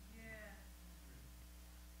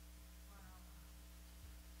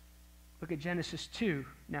 Look at Genesis 2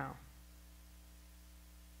 now.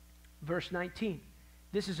 Verse 19.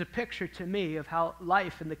 This is a picture to me of how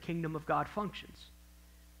life in the kingdom of God functions.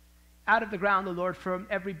 Out of the ground the Lord formed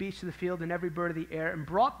every beast of the field and every bird of the air and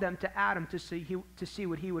brought them to Adam to see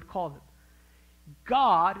what he would call them.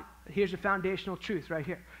 God, here's a foundational truth right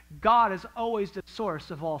here. God is always the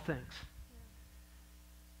source of all things.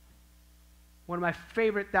 One of my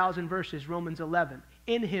favorite 1,000 verses, Romans 11.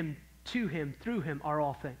 In him, to him, through him are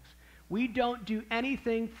all things. We don't do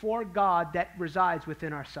anything for God that resides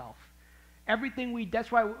within ourselves. Everything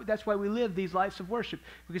that's why we live these lives of worship.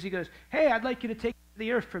 Because he goes, hey, I'd like you to take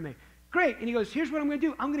the earth for me. Great. And he goes, here's what I'm going to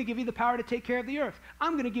do. I'm going to give you the power to take care of the earth.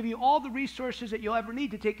 I'm going to give you all the resources that you'll ever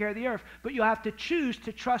need to take care of the earth, but you'll have to choose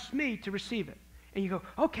to trust me to receive it. And you go,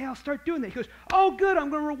 okay, I'll start doing that. He goes, oh, good, I'm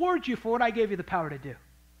going to reward you for what I gave you the power to do.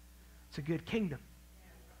 It's a good kingdom.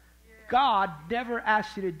 God never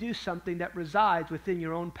asks you to do something that resides within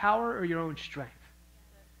your own power or your own strength.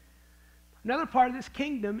 Another part of this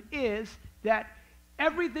kingdom is that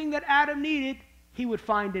everything that Adam needed, he would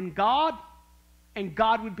find in God, and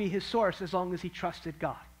God would be his source as long as he trusted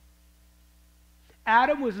God.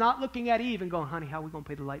 Adam was not looking at Eve and going, honey, how are we going to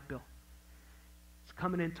pay the light bill? It's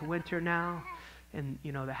coming into winter now, and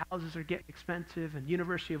the houses are getting expensive, and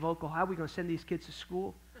University of Oklahoma, how are we going to send these kids to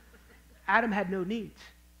school? Adam had no needs.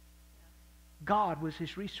 God was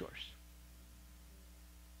his resource.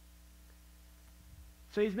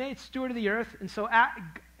 So he's made steward of the earth, and so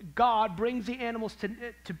God brings the animals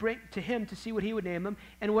to bring to him to see what he would name them.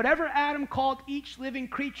 And whatever Adam called each living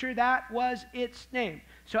creature, that was its name.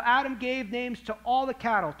 So Adam gave names to all the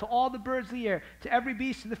cattle, to all the birds of the air, to every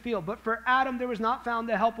beast of the field. But for Adam there was not found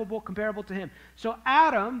a helpable comparable to him. So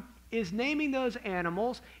Adam is naming those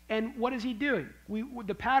animals, and what is he doing?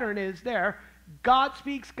 The pattern is there. God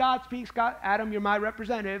speaks, God speaks, God. Adam, you're my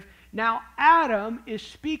representative. Now Adam is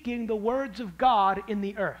speaking the words of God in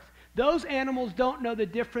the earth. Those animals don't know the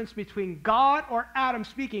difference between God or Adam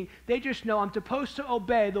speaking. They just know I'm supposed to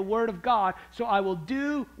obey the word of God, so I will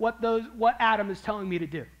do what Adam is telling me to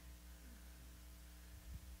do.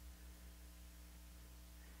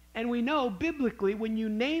 And we know biblically when you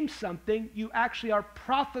name something, you actually are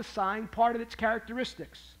prophesying part of its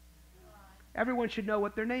characteristics. Everyone should know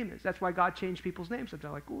what their name is. That's why God changed people's names.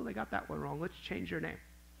 They're like, oh, they got that one wrong. Let's change their name.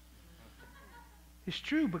 It's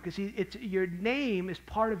true because your name is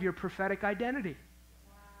part of your prophetic identity.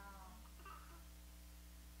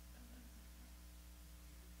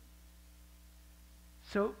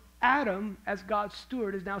 So Adam, as God's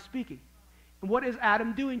steward, is now speaking. And what is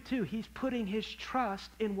Adam doing too? He's putting his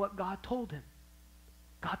trust in what God told him.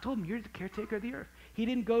 God told him, you're the caretaker of the earth. He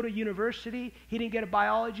didn't go to university. He didn't get a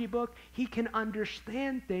biology book. He can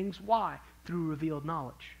understand things. Why? Through revealed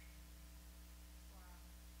knowledge.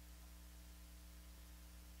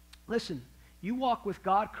 Listen, you walk with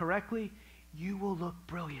God correctly, you will look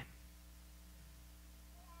brilliant.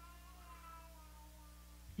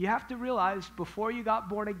 You have to realize before you got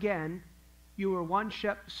born again, you were one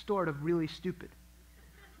step short of really stupid.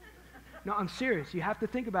 No, I'm serious. You have to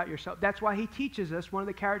think about yourself. That's why he teaches us one of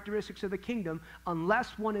the characteristics of the kingdom.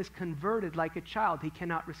 Unless one is converted like a child, he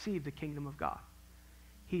cannot receive the kingdom of God.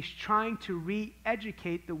 He's trying to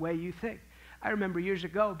re-educate the way you think. I remember years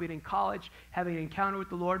ago being in college, having an encounter with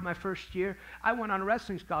the Lord my first year. I went on a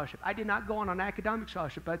wrestling scholarship. I did not go on an academic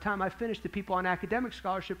scholarship. By the time I finished, the people on academic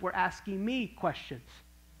scholarship were asking me questions.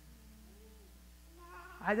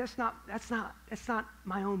 That's not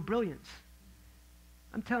my own brilliance.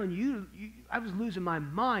 I'm telling you, I was losing my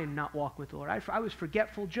mind not walking with the Lord. I was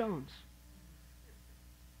forgetful Jones.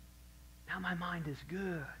 Now my mind is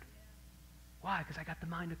good. Why? Because I got the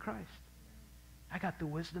mind of Christ. I got the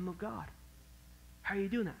wisdom of God. How are you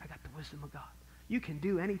doing that? I got the wisdom of God. You can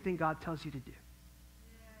do anything God tells you to do.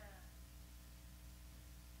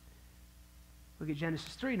 Look at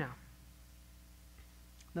Genesis 3 now.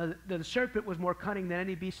 Now the serpent was more cunning than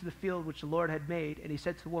any beast of the field which the Lord had made. And he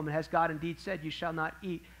said to the woman, has God indeed said, you shall not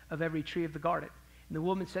eat of every tree of the garden? And the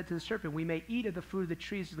woman said to the serpent, we may eat of the fruit of the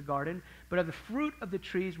trees of the garden, but of the fruit of the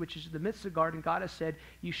trees which is in the midst of the garden, God has said,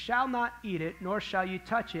 you shall not eat it, nor shall you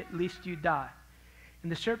touch it, lest you die.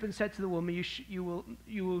 And the serpent said to the woman, you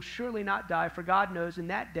will surely not die, for God knows in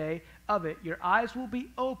that day of it, your eyes will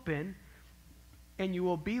be open, and you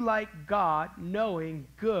will be like God, knowing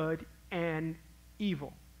good and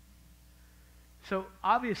evil. So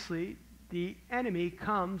obviously, the enemy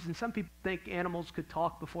comes, and some people think animals could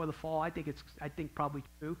talk before the fall. I think probably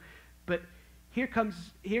true. But here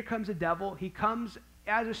comes a devil. He comes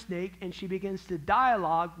as a snake, and she begins to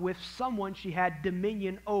dialogue with someone she had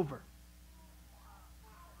dominion over.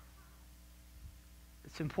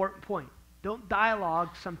 It's an important point. Don't dialogue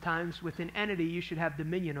sometimes with an entity you should have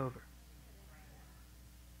dominion over.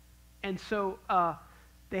 And so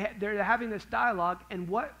they're having this dialogue, and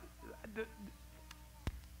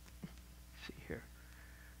see here.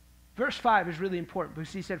 Verse 5 is really important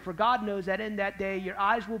because he said, for God knows that in that day your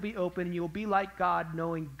eyes will be open and you will be like God,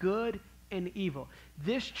 knowing good and evil.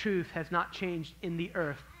 This truth has not changed in the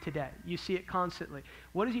earth today. You see it constantly.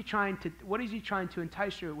 What is he trying to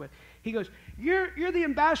entice her with? He goes, you're the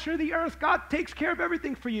ambassador of the earth. God takes care of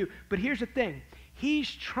everything for you. But here's the thing. He's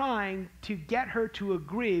trying to get her to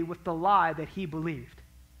agree with the lie that he believed.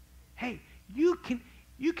 Hey, you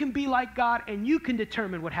can be like God, and you can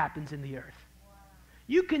determine what happens in the earth.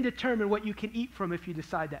 You can determine what you can eat from if you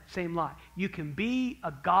decide that. Same lie. You can be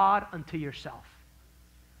a God unto yourself.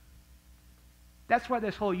 That's why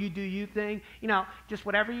this whole you do you thing, just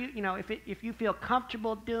whatever if you feel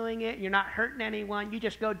comfortable doing it, you're not hurting anyone, you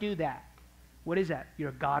just go do that. What is that? You're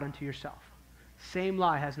a God unto yourself. Same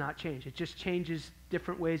lie has not changed. It just changes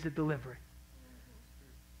different ways of delivering.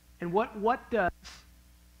 And what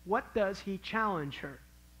does he challenge her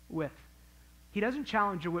with? He doesn't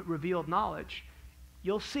challenge her with revealed knowledge.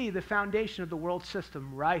 You'll see the foundation of the world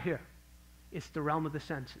system right here. It's the realm of the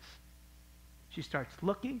senses. She starts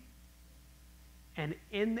looking, and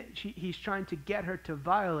he's trying to get her to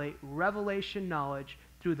violate revelation knowledge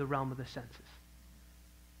through the realm of the senses.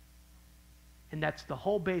 And that's the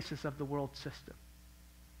whole basis of the world system.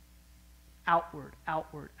 Outward,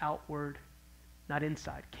 outward, outward, not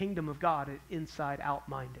inside. Kingdom of God is inside out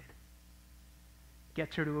minded.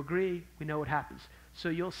 Gets her to agree, we know what happens. So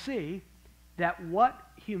you'll see that what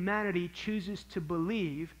humanity chooses to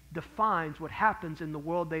believe defines what happens in the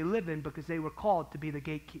world they live in, because they were called to be the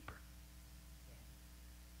gatekeeper.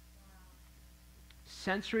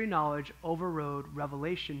 Sensory knowledge overrode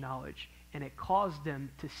revelation knowledge, and it caused them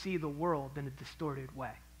to see the world in a distorted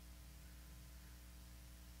way.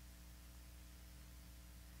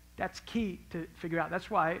 That's key to figure out. That's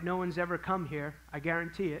why no one's ever come here, I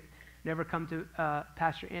guarantee it, never come to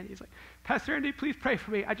Pastor Andy. He's like, Pastor Andy, please pray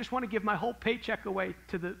for me. I just want to give my whole paycheck away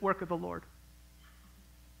to the work of the Lord.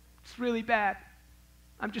 It's really bad.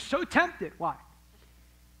 I'm just so tempted. Why?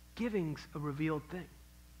 Giving's a revealed thing.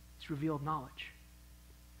 It's revealed knowledge.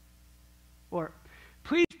 Or,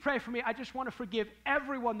 please pray for me. I just want to forgive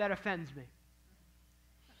everyone that offends me.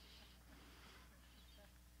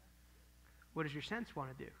 What does your sense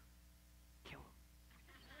want to do? Kill him.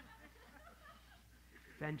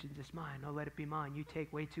 Vengeance is mine. No, let it be mine. You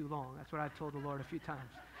take way too long. That's what I've told the Lord a few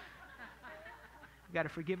times. You got to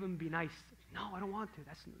forgive him and be nice. No, I don't want to. It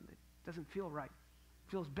doesn't feel right.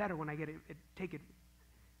 It feels better when I take it.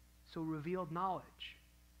 So revealed knowledge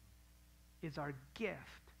is our gift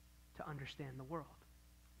to understand the world.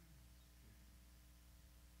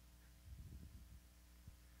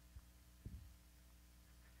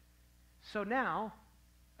 So now,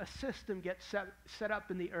 a system gets set up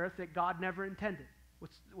in the earth that God never intended.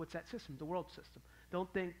 What's that system? The world system.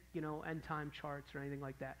 Don't think, end time charts or anything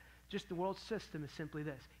like that. Just the world system is simply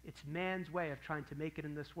this. It's man's way of trying to make it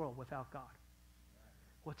in this world without God.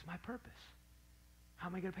 What's my purpose? How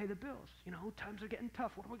am I going to pay the bills? Times are getting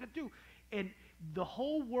tough. What am I going to do? And the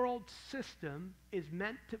whole world system is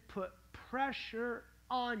meant to put pressure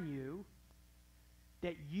on you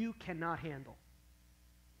that you cannot handle.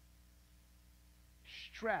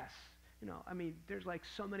 Stress. There's like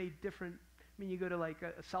so many different, you go to like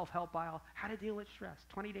a self-help aisle, how to deal with stress,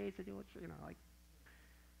 20 days to deal with,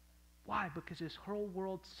 why? Because this whole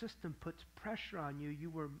world system puts pressure on you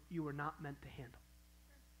you were not meant to handle.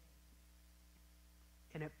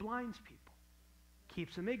 And it blinds people,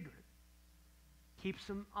 keeps them ignorant, keeps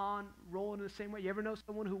them on rolling in the same way. You ever know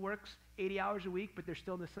someone who works 80 hours a week, but they're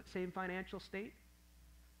still in the same financial state?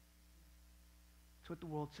 That's what the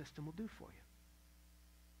world system will do for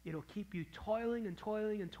you. It'll keep you toiling and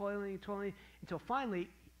toiling and toiling and toiling until finally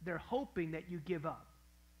they're hoping that you give up.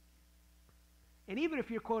 And even if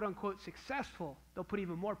you're quote unquote successful, they'll put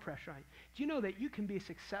even more pressure on you. Do you know that you can be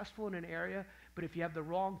successful in an area, but if you have the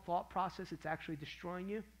wrong thought process, it's actually destroying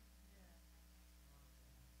you?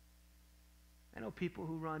 I know people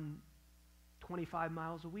who run 25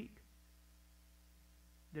 miles a week.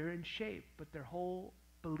 They're in shape, but their whole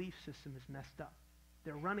belief system is messed up.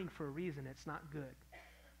 They're running for a reason. It's not good.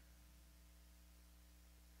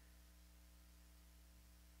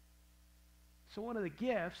 So one of the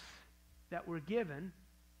gifts that we're given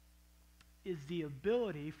is the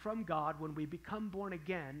ability from God, when we become born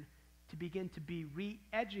again, to begin to be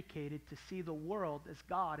re-educated to see the world as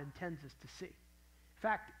God intends us to see. In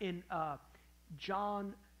fact, in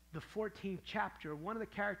John, the 14th chapter, one of the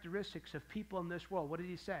characteristics of people in this world, what did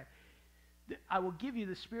he say? I will give you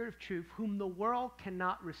the Spirit of truth, whom the world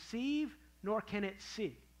cannot receive, nor can it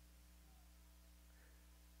see.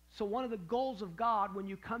 So one of the goals of God when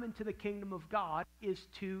you come into the kingdom of God is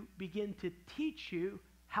to begin to teach you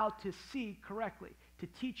how to see correctly, to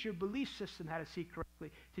teach your belief system how to see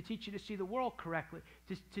correctly, to teach you to see the world correctly,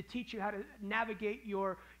 to teach you how to navigate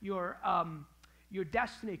your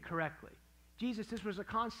destiny correctly. Jesus, this was a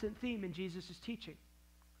constant theme in Jesus' teaching.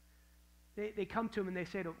 They come to him and they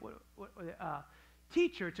say,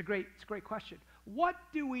 teacher, it's a great question. What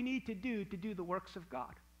do we need to do the works of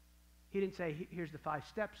God? He didn't say, here's the 5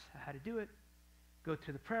 steps, how to do it. Go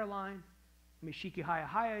to the prayer line. Let me shiki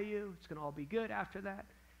haya you. It's going to all be good after that.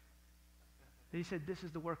 He said, this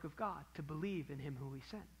is the work of God, to believe in him who he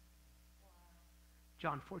sent.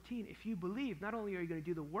 John 14, if you believe, not only are you going to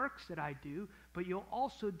do the works that I do, but you'll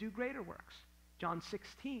also do greater works.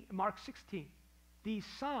 Mark 16, these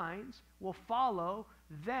signs will follow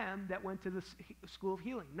them that went to the school of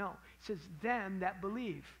healing. No, it says them that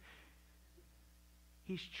believe.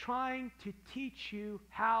 He's trying to teach you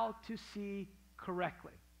how to see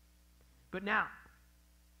correctly. But now,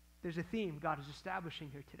 there's a theme God is establishing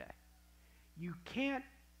here today. You can't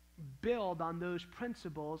build on those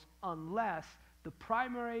principles unless the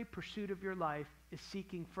primary pursuit of your life is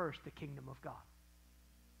seeking first the kingdom of God.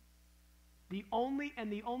 The only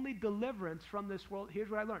deliverance from this world, here's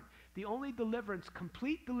what I learned. The only deliverance,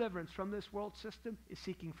 complete deliverance from this world system is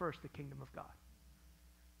seeking first the kingdom of God.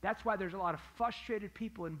 That's why there's a lot of frustrated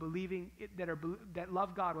people in believing that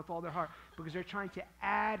love God with all their heart, because they're trying to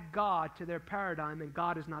add God to their paradigm, and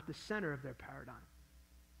God is not the center of their paradigm.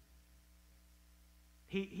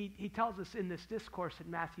 He tells us in this discourse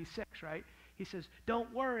in Matthew 6, right? He says,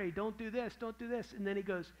 don't worry, don't do this, don't do this. And then he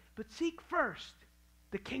goes, but seek first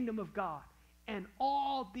the kingdom of God, and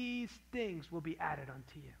all these things will be added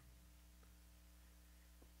unto you.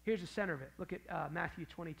 Here's the center of it. Look at Matthew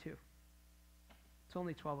 22. It's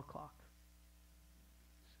only 12 o'clock.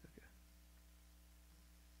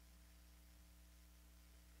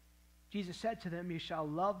 Jesus said to them, you shall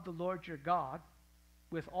love the Lord your God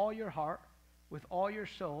with all your heart, with all your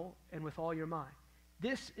soul, and with all your mind.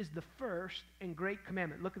 This is the first and great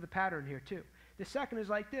commandment. Look at the pattern here too. The second is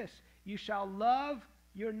like this. You shall love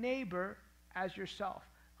your neighbor as yourself.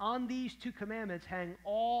 On these 2 commandments hang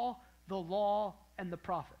all the law and the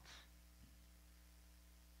prophets.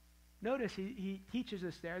 Notice he teaches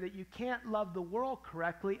us there that you can't love the world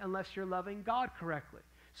correctly unless you're loving God correctly.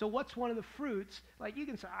 So what's one of the fruits? Like you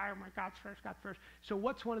can say, oh my God's first, God first. So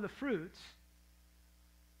what's one of the fruits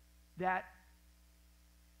that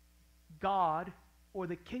God or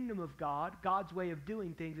the kingdom of God, God's way of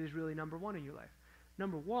doing things, is really number 1 in your life?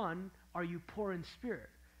 Number 1, are you poor in spirit?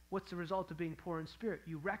 What's the result of being poor in spirit?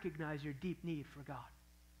 You recognize your deep need for God.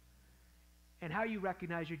 And how you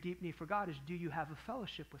recognize your deep need for God is, do you have a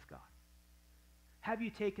fellowship with God? Have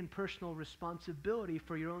you taken personal responsibility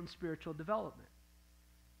for your own spiritual development?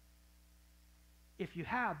 If you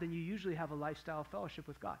have, then you usually have a lifestyle of fellowship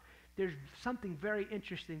with God. There's something very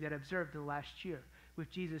interesting that I observed in the last year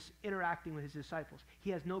with Jesus interacting with his disciples.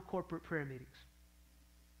 He has no corporate prayer meetings.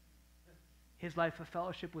 His life of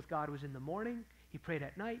fellowship with God was in the morning. He prayed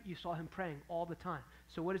at night. You saw him praying all the time.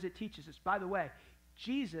 So what does it teach us? By the way,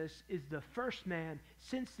 Jesus is the first man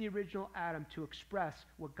since the original Adam to express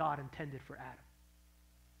what God intended for Adam.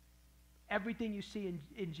 Everything you see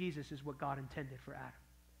in Jesus is what God intended for Adam.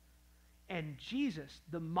 And Jesus,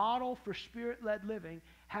 the model for spirit-led living,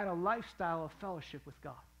 had a lifestyle of fellowship with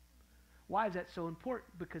God. Why is that so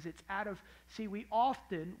important? Because it's we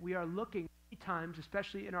are looking, many times,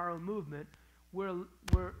 especially in our own movement, we're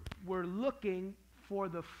looking for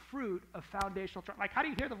the fruit of foundational trust. Like, how do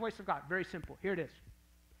you hear the voice of God? Very simple. Here it is.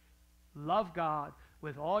 Love God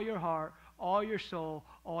with all your heart, all your soul,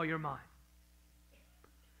 all your mind.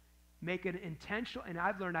 Make an intentional, and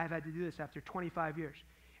I've learned I've had to do this after 25 years.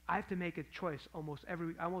 I have to make a choice almost every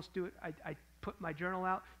week. I almost do it. I put my journal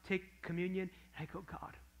out, take communion, and I go,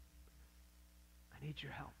 God, I need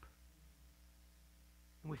your help.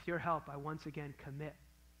 And with your help, I once again commit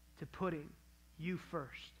to putting you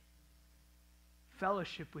first.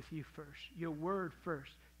 Fellowship with you first. Your word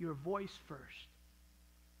first. Your voice first.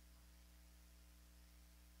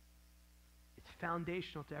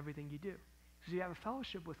 foundational to everything you do. Because you have a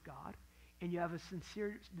fellowship with God and you have a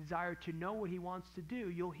sincere desire to know what he wants to do,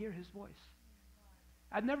 you'll hear his voice.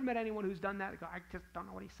 I've never met anyone who's done that. Go, I just don't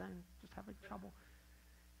know what he's saying. Just having trouble.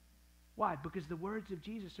 Why? Because the words of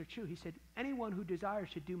Jesus are true. He said, anyone who desires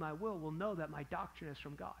to do my will know that my doctrine is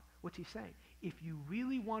from God. What's he saying? If you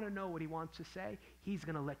really want to know what he wants to say, he's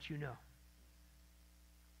going to let you know.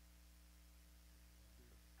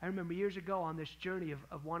 I remember years ago on this journey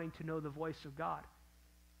of wanting to know the voice of God.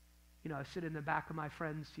 You know, I sit in the back of my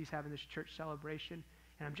friend's, he's having this church celebration,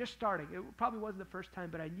 and I'm just starting. It probably wasn't the first time,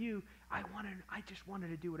 but I knew I just wanted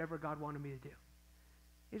to do whatever God wanted me to do.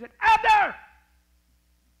 He said, Abner!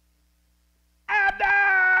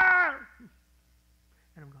 Abner!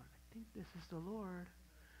 And I'm going, I think this is the Lord.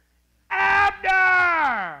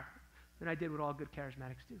 Abner! Then I did what all good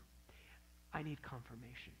charismatics do. I need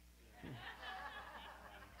confirmation.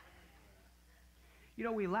 You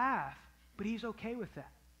know, we laugh, but he's okay with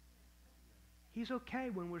that. He's okay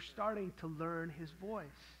when we're starting to learn his voice.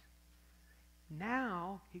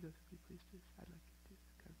 Now, he goes, "Will you please do this? I'd like you to do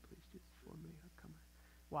this. God, please do this for me. Come on."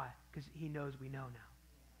 Why? Because he knows we know now.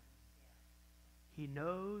 He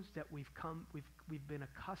knows that we've been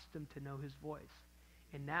accustomed to know his voice.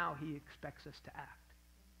 And now he expects us to act.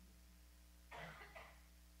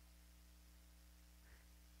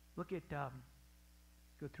 Look at,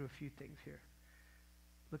 go through a few things here.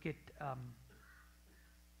 Look at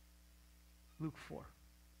Luke 4.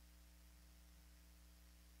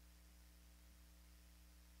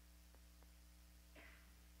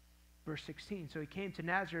 Verse 16, so he came to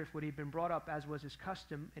Nazareth where he had been brought up as was his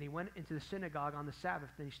custom, and he went into the synagogue on the Sabbath,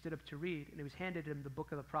 and he stood up to read, and it was handed him the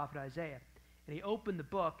book of the prophet Isaiah. And he opened the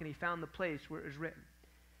book, and he found the place where it was written.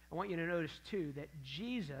 I want you to notice, too, that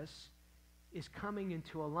Jesus is coming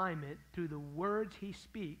into alignment through the words he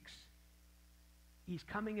speaks. He's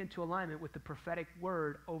coming into alignment with the prophetic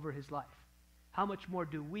word over his life. How much more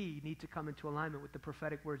do we need to come into alignment with the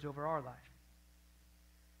prophetic words over our life?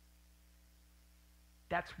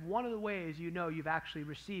 That's one of the ways you know you've actually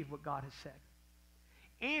received what God has said.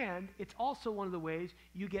 And it's also one of the ways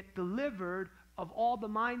you get delivered of all the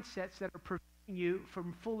mindsets that are preventing you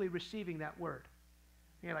from fully receiving that word.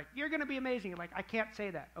 You're like, you're going to be amazing. You're like, I can't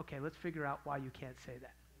say that. Okay, let's figure out why you can't say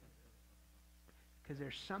that. Because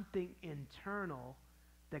there's something internal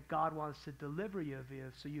that God wants to deliver you of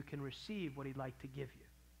so you can receive what he'd like to give you.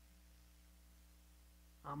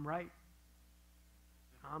 I'm right.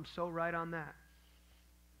 I'm so right on that.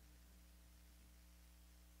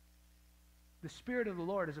 The Spirit of the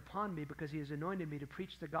Lord is upon me because he has anointed me to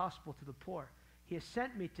preach the gospel to the poor. He has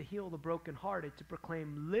sent me to heal the brokenhearted, to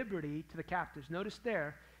proclaim liberty to the captives. Notice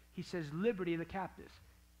there, he says liberty to the captives.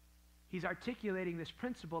 He's articulating this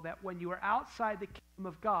principle that when you are outside the kingdom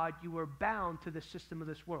of God, you are bound to the system of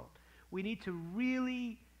this world. We need to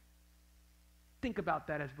really think about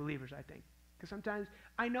that as believers, I think. Because sometimes,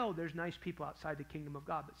 I know there's nice people outside the kingdom of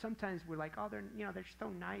God, but sometimes we're like, oh, they're so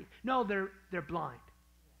nice. No, they're blind.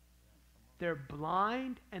 They're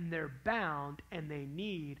blind and they're bound and they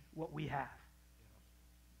need what we have.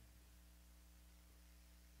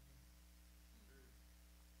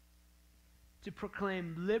 To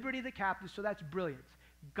proclaim liberty to the captives, so that's brilliance.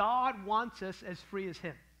 God wants us as free as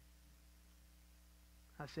him.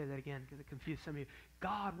 I'll say that again because it confused some of you.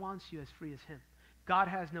 God wants you as free as him. God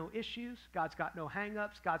has no issues. God's got no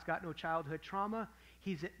hang-ups. God's got no childhood trauma.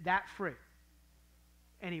 He's that free.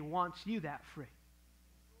 And he wants you that free.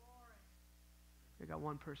 I got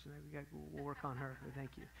one person. We'll work on her.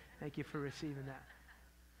 Thank you. Thank you for receiving that.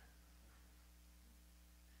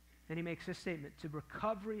 And he makes this statement, to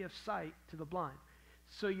recovery of sight to the blind.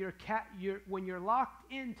 So when you're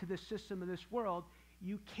locked into the system of this world,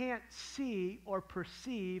 you can't see or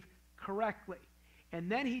perceive correctly. And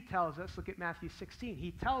then he tells us, look at Matthew 16,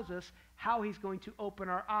 he tells us how he's going to open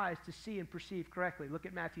our eyes to see and perceive correctly. Look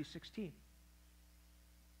at Matthew 16.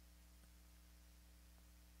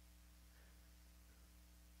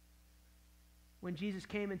 When Jesus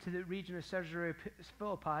came into the region of Caesarea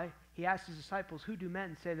Philippi, he asked his disciples, who do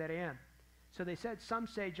men say that I am? So they said, some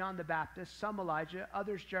say John the Baptist, some Elijah,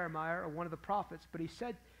 others Jeremiah or one of the prophets. But he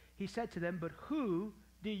said to them, but who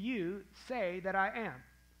do you say that I am?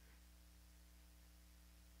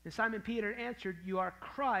 And Simon Peter answered, you are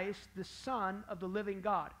Christ, the Son of the living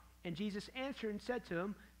God. And Jesus answered and said to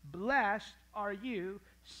him, blessed are you,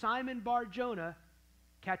 Simon Bar-Jonah,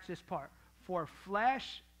 catch this part, for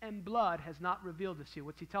flesh and blood has not revealed this to you.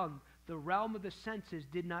 What's he telling them? The realm of the senses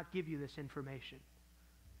did not give you this information.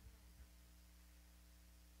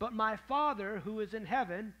 But my Father who is in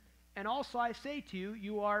heaven, and also I say to you,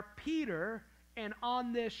 you are Peter, and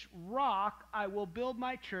on this rock I will build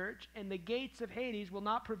my church, and the gates of Hades will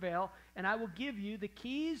not prevail, and I will give you the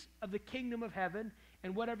keys of the kingdom of heaven,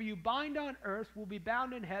 and whatever you bind on earth will be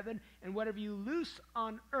bound in heaven, and whatever you loose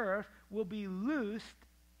on earth will be loosed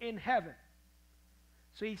in heaven.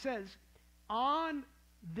 So he says, on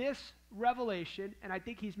this revelation, and I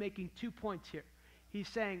think he's making 2 points here. He's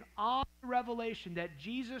saying, on the revelation that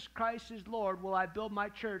Jesus Christ is Lord will I build my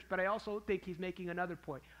church, but I also think he's making another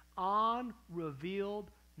point. On revealed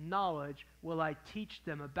knowledge will I teach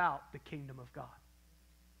them about the kingdom of God.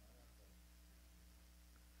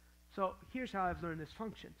 So here's how I've learned this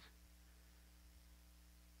functions.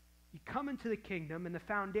 You come into the kingdom, and the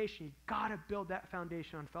foundation, you've got to build that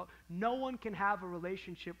foundation on felt. No one can have a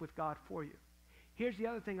relationship with God for you. Here's the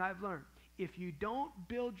other thing I've learned. If you don't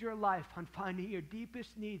build your life on finding your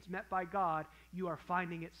deepest needs met by God, you are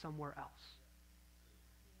finding it somewhere else.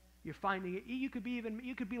 You're finding it. You could be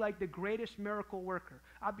like the greatest miracle worker.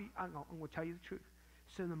 I'm going to tell you the truth.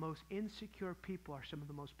 Some of the most insecure people are some of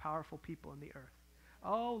the most powerful people in the earth.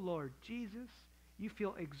 Oh, Lord Jesus, you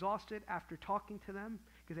feel exhausted after talking to them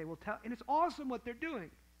because they will tell, and it's awesome what they're doing.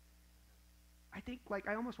 I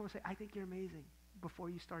almost want to say, I think you're amazing before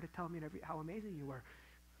you started telling me how amazing you were.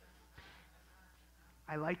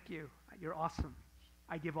 I like you. You're awesome.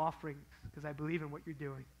 I give offerings because I believe in what you're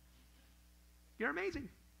doing. You're amazing.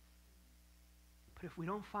 But if we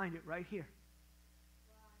don't find it right here,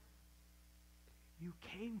 you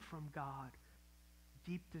came from God.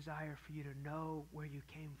 Deep desire for you to know where you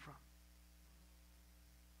came from.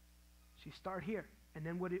 So you start here. And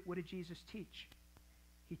then what did Jesus teach?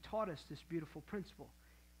 He taught us this beautiful principle.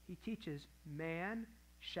 He teaches, man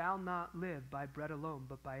shall not live by bread alone,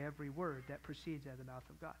 but by every word that proceeds out of the mouth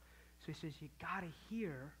of God. So he says, you got to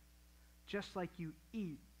hear just like you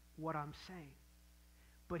eat what I'm saying.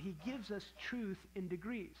 But he gives us truth in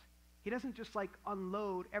degrees. He doesn't just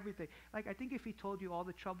unload everything. I think if he told you all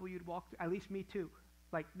the trouble you'd walk through, at least me too,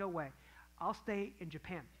 no way. I'll stay in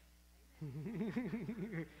Japan.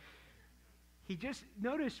 He just,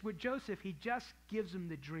 notice with Joseph, he just gives him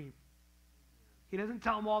the dream. He doesn't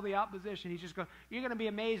tell him all the opposition. He's just going, you're going to be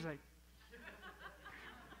amazing.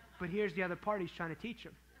 But here's the other part he's trying to teach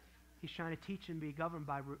him. He's trying to teach him to be governed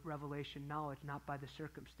by revelation knowledge, not by the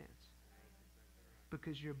circumstance.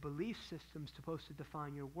 Because your belief system's supposed to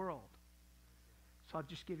define your world. So I'll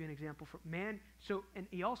just give you an example for man. And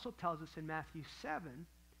he also tells us in Matthew 7,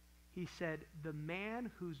 he said, the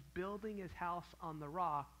man who's building his house on the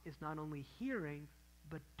rock is not only hearing,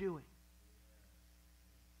 but doing.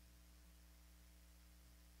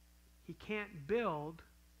 He can't build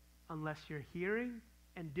unless you're hearing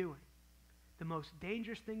and doing. The most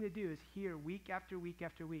dangerous thing to do is hear week after week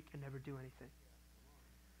after week and never do anything.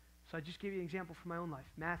 So I'll just give you an example from my own life.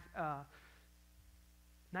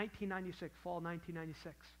 1996, fall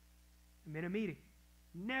 1996. I'm in a meeting.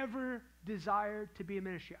 Never desired to be a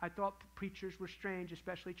ministry. I thought preachers were strange,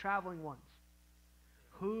 especially traveling ones.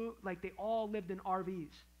 They all lived in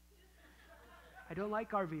RVs. I don't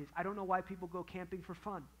like RVs. I don't know why people go camping for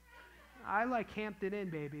fun. I like Hampton Inn,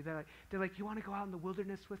 baby. They're like, you want to go out in the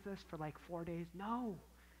wilderness with us for 4 days? No.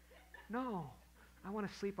 I want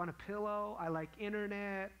to sleep on a pillow. I like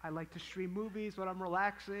internet. I like to stream movies when I'm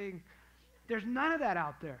relaxing. There's none of that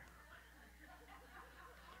out there.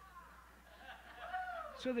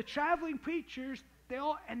 So the traveling preachers, they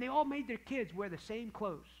all made their kids wear the same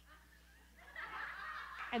clothes.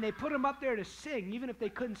 And they put them up there to sing, even if they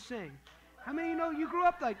couldn't sing. How many of you know you grew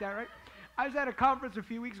up like that, right? I was at a conference a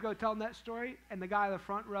few weeks ago telling that story, and the guy in the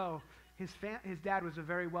front row, his dad was a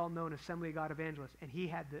very well-known Assembly of God evangelist, and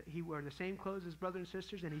he wore the same clothes as brothers and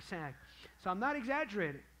sisters, and he sang. So I'm not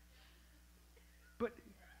exaggerating. But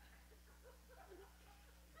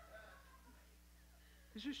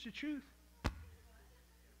it's just the truth.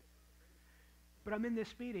 But I'm in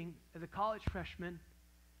this meeting as a college freshman,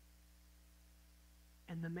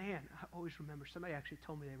 and the man, I always remember, somebody actually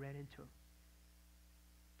told me they ran into him,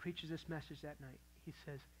 preaches this message that night. He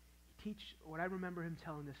says, what I remember him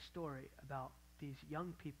telling this story about these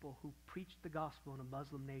young people who preached the gospel in a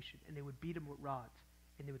Muslim nation, and they would beat them with rods,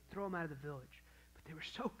 and they would throw them out of the village. But they were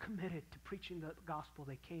so committed to preaching the gospel,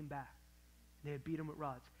 they came back. They would beat them with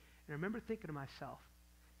rods. And I remember thinking to myself,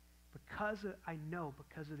 because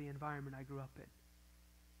of the environment I grew up in,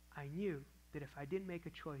 I knew that if I didn't make a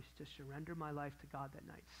choice to surrender my life to God that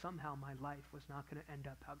night, somehow my life was not going to end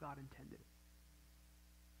up how God intended it.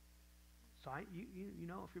 So you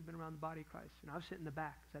know, if you've been around the body of Christ, and I was sitting in the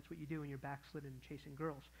back, 'cause that's what you do when you're backslidden and chasing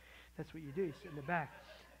girls. That's what you do. You sit in the back.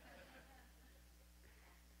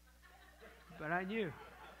 But I knew.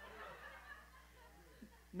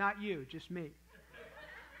 Not you, just me.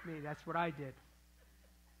 me. That's what I did.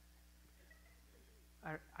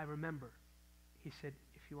 I remember. He said,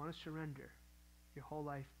 if you want to surrender your whole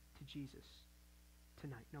life to Jesus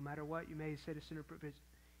tonight, no matter what you may say to sinner provision.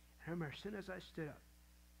 I remember as soon as I stood up,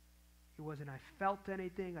 it wasn't I felt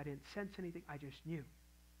anything, I didn't sense anything, I just knew.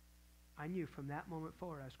 I knew from that moment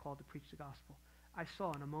forward I was called to preach the gospel. I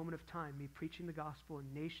saw in a moment of time me preaching the gospel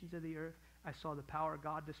in nations of the earth. I saw the power of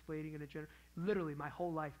God displayed in a generation. Literally, my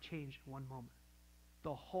whole life changed in one moment.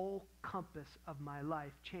 The whole compass of my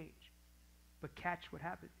life changed. But catch what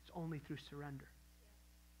happened. It's only through surrender.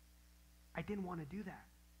 I didn't want to do that.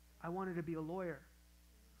 I wanted to be a lawyer.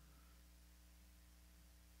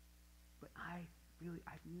 But I've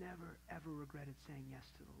never, ever regretted saying yes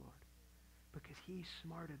to the Lord. Because he's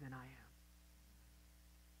smarter than I am.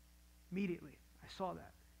 Immediately, I saw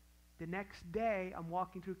that. The next day, I'm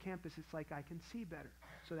walking through campus. It's like I can see better.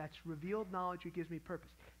 So that's revealed knowledge that gives me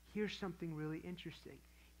purpose. Here's something really interesting.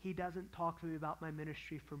 He doesn't talk to me about my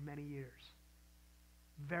ministry for many years.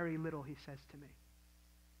 Very little, he says to me.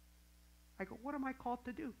 I go, what am I called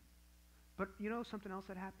to do? But you know something else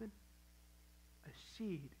that happened? A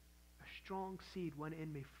seed, a strong seed went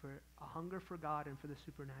in me for a hunger for God and for the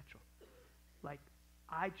supernatural. Like,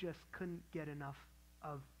 I just couldn't get enough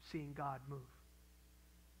of seeing God move.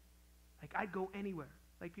 Like, I'd go anywhere.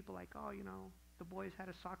 Like, people like, oh, you know, the boys had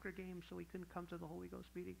a soccer game, so we couldn't come to the Holy Ghost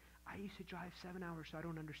meeting. I used to drive 7 hours, so I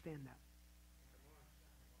don't understand that.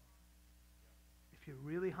 If you're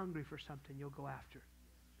really hungry for something, you'll go after it.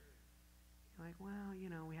 You're like, well, you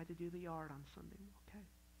know, we had to do the yard on Sunday. Okay.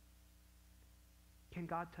 Can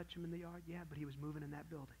God touch him in the yard? Yeah, but he was moving in that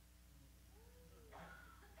building.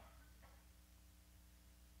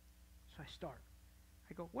 So I start.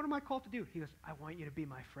 I go, what am I called to do? He goes, I want you to be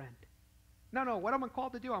my friend. No, what am I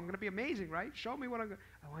called to do? I'm going to be amazing, right? Show me what I'm going to...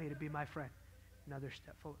 I want you to be my friend. Another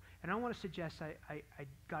step forward. And I don't want to suggest I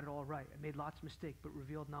got it all right. I made lots of mistakes, but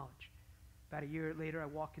revealed knowledge. About a year later, I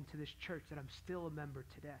walk into this church that I'm still a member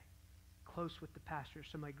today. Close with the pastor,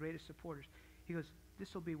 some of my greatest supporters. He goes,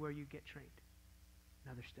 this will be where you get trained.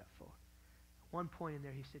 Another step forward. At one point in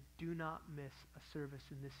there, he said, do not miss a service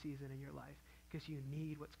in this season in your life because you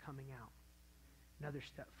need what's coming out. Another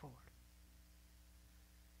step forward.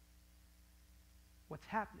 What's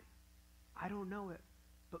happening? I don't know it,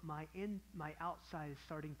 but my outside is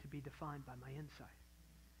starting to be defined by my inside.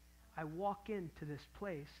 I walk into this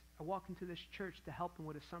place, I walk into this church to help him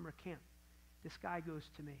with a summer camp. This guy goes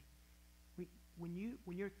to me, when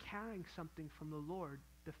you're carrying something from the Lord,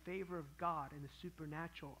 the favor of God and the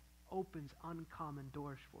supernatural opens uncommon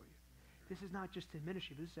doors for you. This is not just in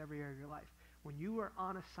ministry, this is every area of your life. When you are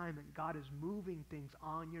on assignment, God is moving things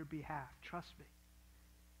on your behalf. Trust me.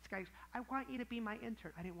 This guy goes, I want you to be my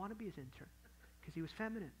intern. I didn't want to be his intern because he was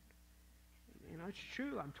feminine. You know, it's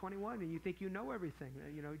true. I'm 21 and you think you know everything.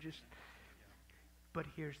 You know, just... But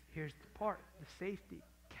here's the part, the safety.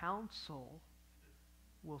 Counsel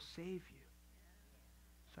will save you.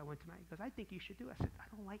 So I went to he goes, I think you should do it. I said,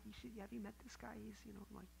 I don't like you. Have you met this guy? He's, you know,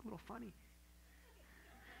 like a little funny.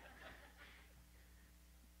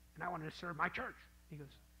 And I wanted to serve my church. He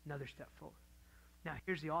goes, another step forward. Now,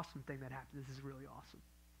 here's the awesome thing that happened. This is really awesome.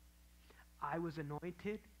 I was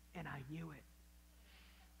anointed, and I knew it.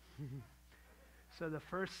 So the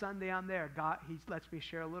first Sunday I'm there, he lets me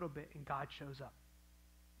share a little bit, and God shows up.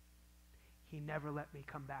 He never let me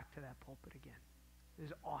come back to that pulpit again. It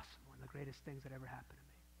was awesome. One of the greatest things that ever happened to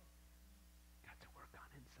me. Got to work on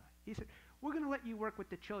inside. He said, we're going to let you work with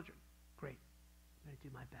the children. Great. I'm going to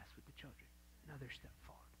do my best with the children. Another step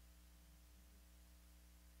forward.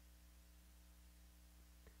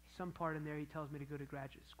 Some part in there he tells me to go to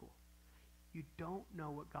graduate school. You don't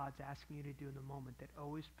know what God's asking you to do in the moment. That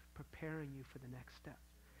always preparing you for the next step.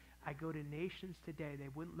 I go to nations today. They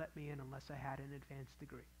wouldn't let me in unless I had an advanced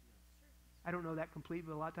degree. I don't know that completely,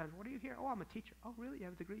 but a lot of times, what are you here? Oh, I'm a teacher. Oh, really? You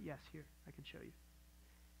have a degree? Yes, here. I can show you.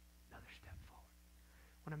 Another step forward.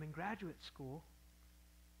 When I'm in graduate school,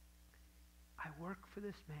 I work for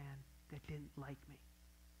this man that didn't like me.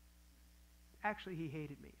 Actually, he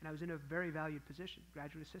hated me, and I was in a very valued position,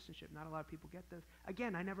 graduate assistantship. Not a lot of people get this.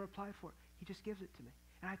 Again, I never applied for it. He just gives it to me.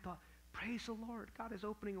 And I thought, praise the Lord, God is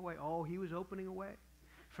opening a way. Oh, he was opening a way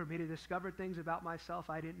for me to discover things about myself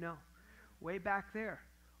I didn't know. Way back there,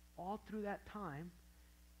 all through that time,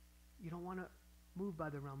 you don't want to move by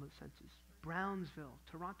the realm of the senses. Brownsville,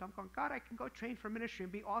 Toronto, I'm going, God, I can go train for ministry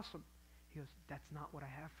and be awesome. He goes, that's not what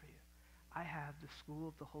I have for you. I have the school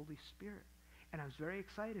of the Holy Spirit. And I was very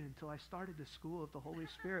excited until I started the school of the Holy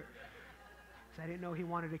Spirit. Because I didn't know he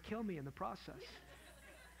wanted to kill me in the process.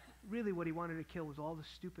 Really what he wanted to kill was all the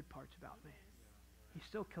stupid parts about me. He's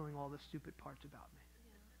still killing all the stupid parts about me.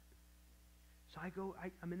 So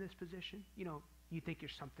I'm in this position. You know, you think you're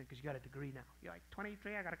something because you got a degree now. You're like,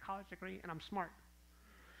 23, I got a college degree, and I'm smart.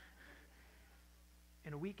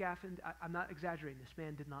 And a week after, I'm not exaggerating, this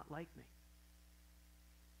man did not like me.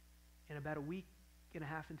 And about a week and a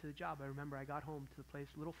half into the job, I remember I got home to the place,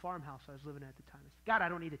 little farmhouse I was living at the time. I said, God, I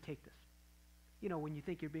don't need to take this. You know, when you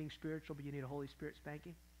think you're being spiritual, but you need a Holy Spirit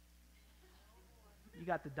spanking? You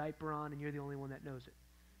got the diaper on, and you're the only one that knows it.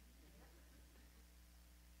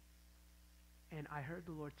 And I heard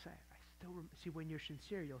the Lord say, see, when you're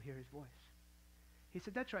sincere, you'll hear his voice. He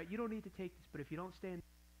said, that's right, you don't need to take this, but if you don't stay in,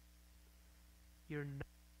 you're not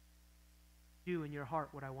do in your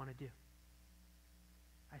heart what I want to do.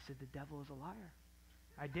 I said, the devil is a liar.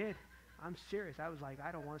 I did. I'm serious. I was like,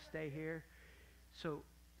 I don't want to stay here. So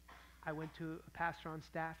I went to a pastor on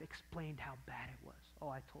staff, explained how bad it was. Oh,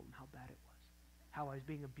 I told him how bad it was, how I was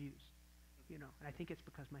being abused, you know. And I think it's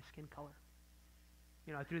because my skin color.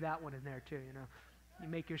 You know, I threw that one in there too, you know. You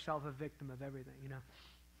make yourself a victim of everything, you know.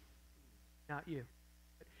 Not you.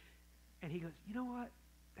 And he goes, you know what?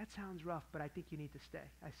 That sounds rough, but I think you need to stay.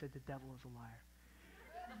 I said, the devil is a liar.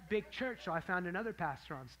 Big church, so I found another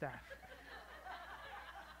pastor on staff.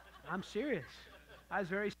 I'm serious. I was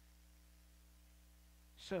very.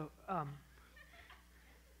 So,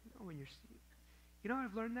 when you know,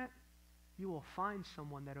 I've learned that you will find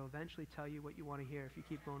someone that will eventually tell you what you want to hear if you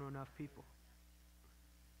keep going to enough people.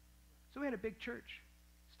 So we had a big church,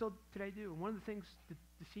 still today do. And one of the things the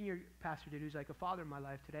senior pastor did, who's like a father in my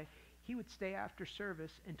life today, he would stay after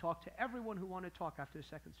service and talk to everyone who wanted to talk after the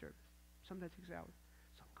second service. Sometimes 6 hours.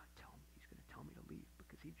 So I'm going to tell him, he's going to tell me to leave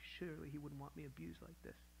because surely he wouldn't want me abused like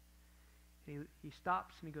this. And he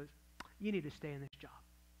stops and he goes, you need to stay in this job.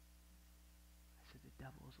 I said, the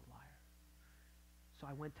devil is a liar. So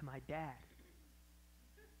I went to my dad.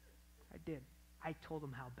 I did. I told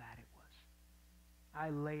him how bad it was. I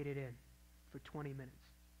laid it in for 20 minutes.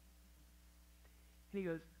 And he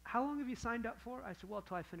goes, how long have you signed up for? I said, well,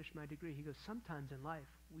 till I finish my degree. He goes, sometimes in life,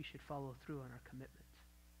 we should follow through on our commitments.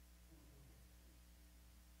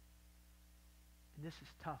 And this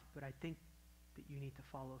is tough, but I think that you need to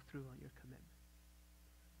follow through on your commitment.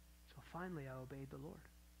 So finally, I obeyed the Lord.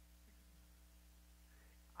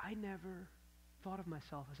 I never thought of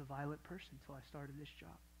myself as a violent person until I started this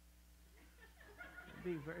job.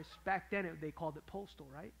 Back then, they called it postal,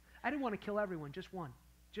 right? I didn't want to kill everyone, just one.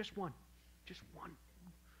 Just one. Just one.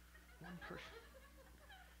 One person.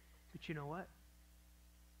 But you know what?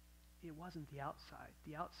 It wasn't the outside.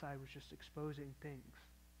 The outside was just exposing things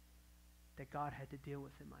that God had to deal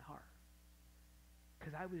with in my heart.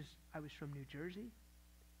 Because I was from New Jersey.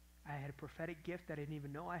 I had a prophetic gift that I didn't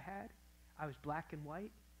even know I had. I was black and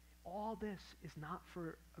white. All this is not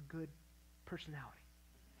for a good personality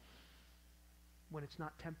when it's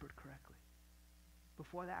not tempered correctly.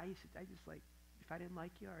 Before that, I just like, if I didn't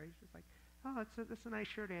like you, I was just like, oh, that's a nice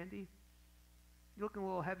shirt, Andy. You're looking a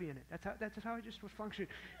little heavy in it. That's how I just was functioning.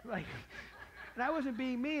 Like, and I wasn't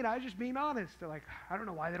being mean. I was just being honest. They're like, I don't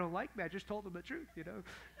know why they don't like me. I just told them the truth, you know.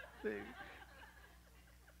 I'm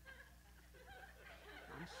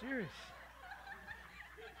serious.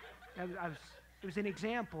 It was an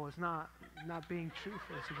example. It's not being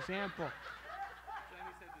truthful. It's an example.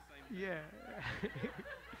 Johnny said the same thing. Yeah.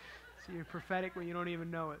 So you're prophetic when you don't even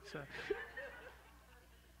know it. So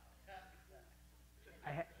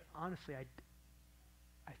honestly, I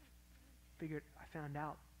found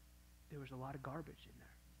out there was a lot of garbage in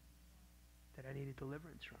there that I needed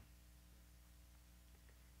deliverance from.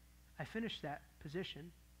 I finished that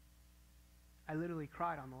position. I literally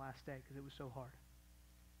cried on the last day because it was so hard.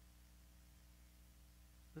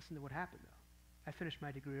 Listen to what happened, though. I finished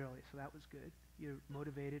my degree early, so that was good. You're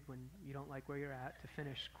motivated when you don't like where you're at to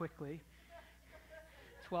finish quickly.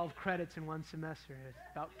 12 credits in one semester. It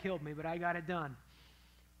about killed me, but I got it done.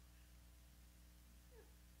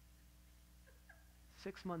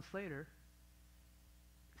 6 months later,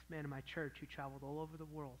 this man in my church who traveled all over the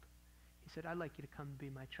world, he said, I'd like you to come be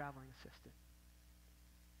my traveling assistant.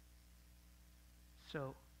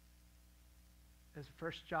 So, it was the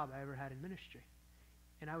first job I ever had in ministry.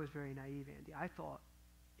 And I was very naive, Andy. I thought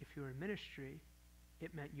if you were in ministry,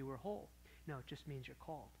 it meant you were whole. No, it just means you're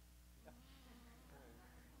called.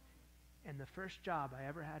 And the first job I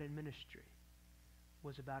ever had in ministry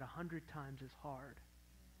was about 100 times as hard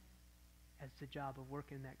as the job of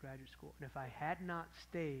working in that graduate school. And if I had not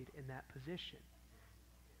stayed in that position,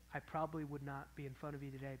 I probably would not be in front of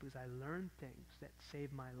you today because I learned things that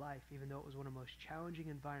saved my life, even though it was one of the most challenging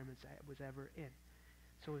environments I was ever in.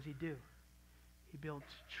 So what does he do? He builds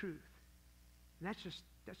truth. And that's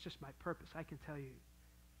just my purpose. I can tell you,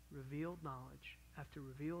 revealed knowledge after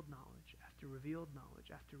revealed knowledge after after revealed knowledge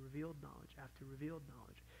after revealed knowledge after revealed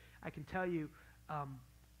knowledge. I can tell you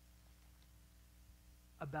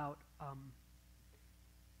about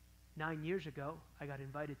 9 years ago, I got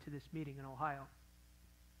invited to this meeting in Ohio.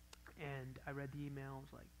 And I read the email. I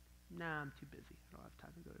was like, nah, I'm too busy. I don't have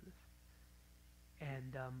time to go to this.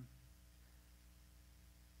 And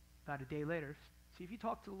about a day later, see, if you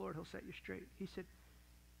talk to the Lord, he'll set you straight. He said,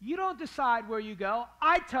 you don't decide where you go.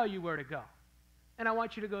 I tell you where to go. And I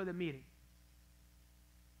want you to go to the meeting.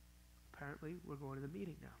 Apparently, we're going to the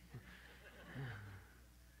meeting now.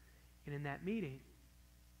 And in that meeting,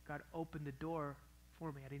 God opened the door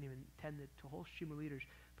for me. I didn't even intend it, to a whole stream of leaders,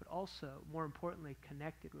 but also, more importantly,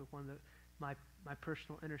 connected with one of my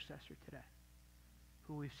personal intercessor today,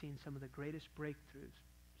 who we've seen some of the greatest breakthroughs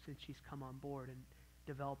since she's come on board and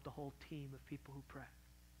developed a whole team of people who pray.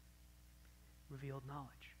 Revealed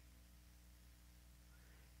knowledge.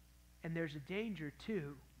 And there's a danger,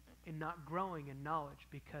 too, in not growing in knowledge,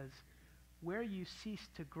 because where you cease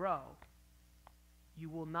to grow, you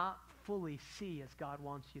will not fully see as God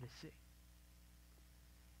wants you to see.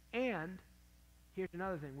 And here's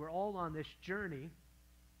another thing. We're all on this journey.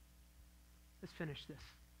 Let's finish this.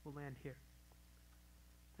 We'll land here.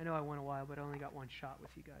 I know I went a while, but I only got one shot with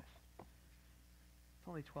you guys. It's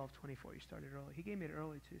only 12:24. You started early. He gave me it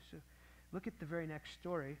early, too. So look at the very next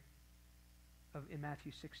story in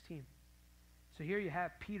Matthew 16. So here you have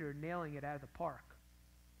Peter nailing it out of the park.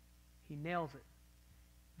 He nails it.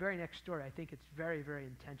 Very next story, I think it's very, very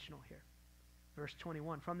intentional here. Verse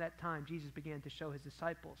 21, from that time Jesus began to show his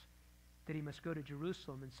disciples that he must go to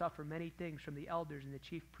Jerusalem and suffer many things from the elders and the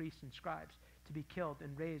chief priests and scribes, to be killed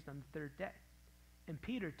and raised on the third day. And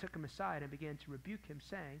Peter took him aside and began to rebuke him,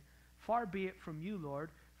 saying, far be it from you,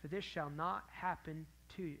 Lord, for this shall not happen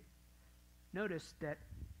to you. Notice that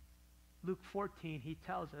Luke 14, he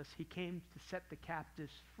tells us he came to set the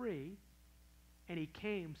captives free, and he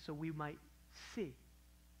came so we might see.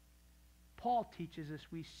 Paul teaches us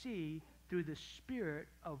we see through the spirit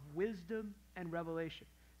of wisdom and revelation.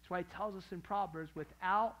 That's why he tells us in Proverbs,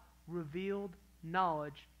 without revealed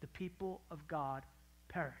knowledge, the people of God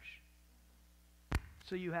perish.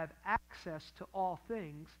 So you have access to all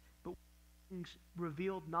things, but what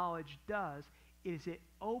revealed knowledge does is it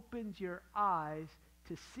opens your eyes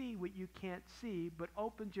to see what you can't see, but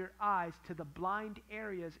opens your eyes to the blind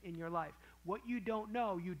areas in your life. What you don't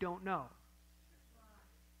know, you don't know.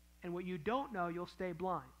 And what you don't know, you'll stay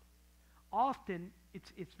blind. Often,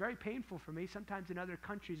 it's very painful for me. Sometimes in other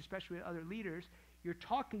countries, especially with other leaders, you're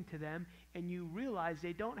talking to them and you realize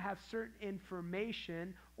they don't have certain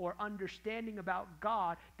information or understanding about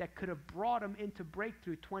God that could have brought them into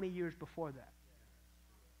breakthrough 20 years before that.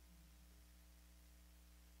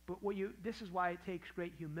 But this is why it takes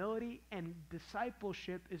great humility, and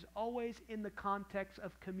discipleship is always in the context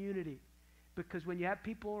of community. Because when you have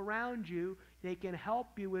people around you, they can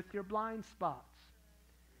help you with your blind spots.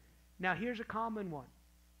 Now, here's a common one.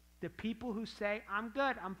 The people who say, I'm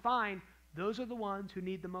good, I'm fine, those are the ones who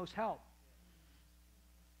need the most help.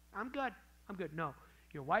 I'm good. No.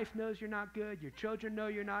 Your wife knows you're not good. Your children know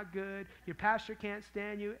you're not good. Your pastor can't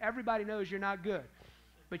stand you. Everybody knows you're not good.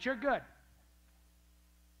 But you're good.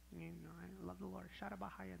 You know, I love the Lord.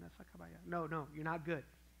 No, you're not good.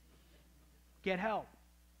 Get help.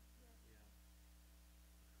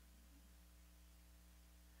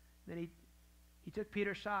 Then he took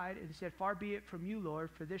Peter aside and said, far be it from you, Lord,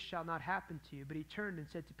 for this shall not happen to you. But he turned and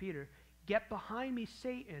said to Peter, get behind me,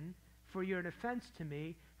 Satan, for you're an offense to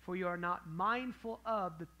me, for you are not mindful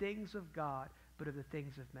of the things of God, but of the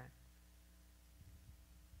things of men.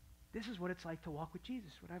 This is what it's like to walk with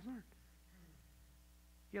Jesus, what I've learned.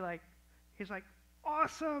 He's like,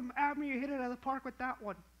 awesome, Abner, you hit it out of the park with that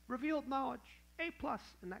one. Revealed knowledge, A+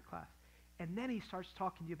 in that class. And then he starts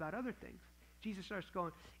talking to you about other things. Jesus starts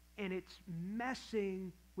going, and it's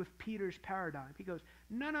messing with Peter's paradigm. He goes,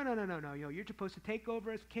 no. You're supposed to take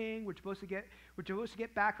over as king. We're supposed to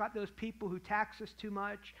get back at those people who tax us too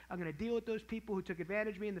much. I'm going to deal with those people who took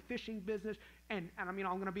advantage of me in the fishing business. And I'm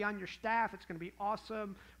going to be on your staff. It's going to be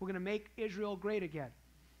awesome. We're going to make Israel great again.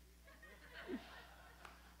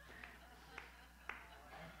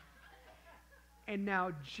 And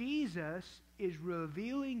now Jesus is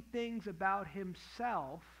revealing things about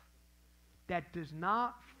himself that does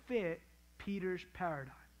not fit Peter's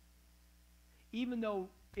paradigm. Even though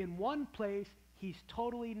in one place he's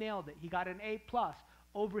totally nailed it. He got an A+.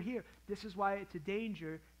 Over here, this is why it's a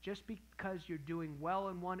danger. Just because you're doing well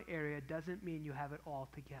in one area doesn't mean you have it all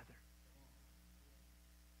together.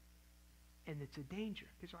 And it's a danger.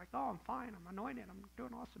 Because you're like, oh, I'm fine, I'm anointed, I'm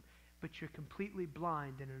doing awesome. But you're completely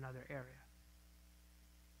blind in another area.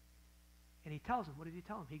 And he tells him, what does he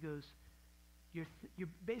tell him? He goes, you're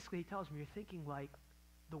basically, he tells me, you're thinking like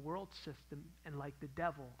the world system and like the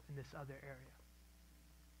devil in this other area.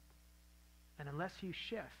 And unless you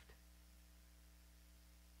shift,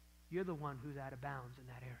 you're the one who's out of bounds in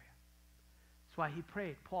that area. That's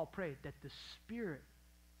why Paul prayed that the spirit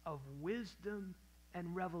of wisdom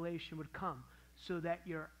and revelation would come so that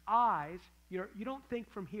your eyes, you don't think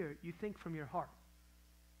from here, you think from your heart.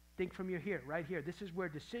 Think from your here, right here. This is where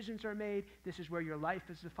decisions are made. This is where your life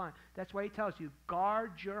is defined. That's why he tells you,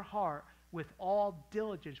 guard your heart with all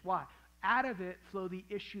diligence. Why? Out of it flow the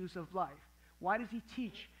issues of life. Why does he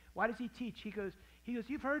teach? Why does he teach? He goes,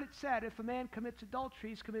 you've heard it said, if a man commits adultery,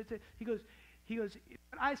 he's committed. He goes,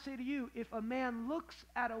 but I say to you, if a man looks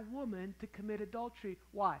at a woman to commit adultery,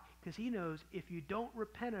 why? Because he knows if you don't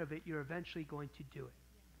repent of it, you're eventually going to do it.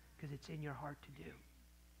 Because it's in your heart to do.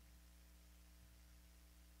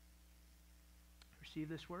 Receive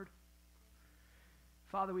this word.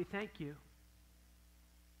 Father, we thank you.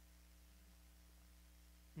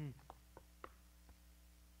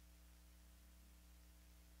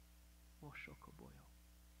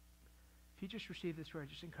 If you just receive this word,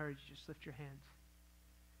 just encourage you, just lift your hands.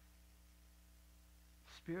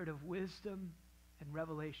 Spirit of wisdom and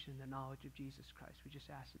revelation, the knowledge of Jesus Christ, we just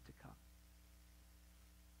ask it to come.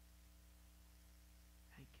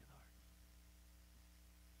 Thank you, Lord.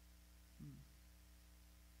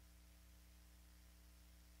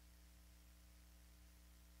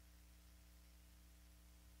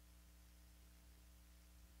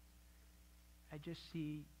 I just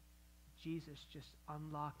see Jesus just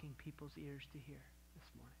unlocking people's ears to hear this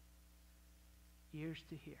morning. Ears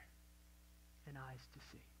to hear and eyes to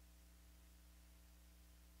see.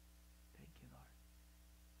 Thank you, Lord.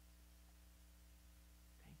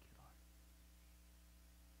 Thank you, Lord.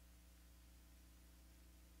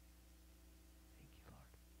 Thank you, Lord.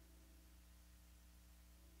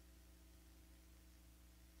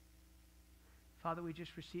 Father, we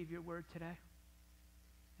just receive your word today.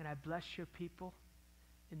 And I bless your people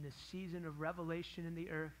in this season of revelation in the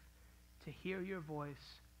earth to hear your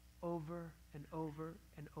voice over and over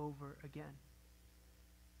and over again.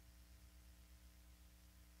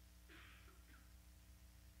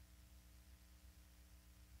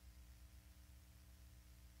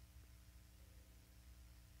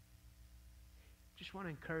 Just want to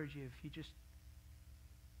encourage you, if you just,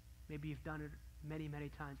 maybe you've done it many, many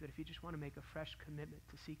times, but if you just want to make a fresh commitment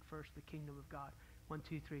to seek first the kingdom of God, 1,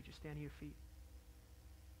 2, 3, just stand to your feet.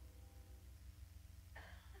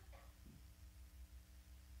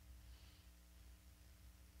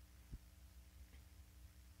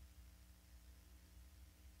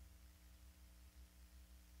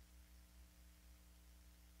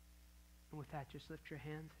 And with that, just lift your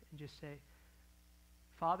hand and just say,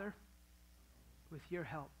 Father, with your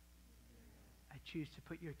help, I choose to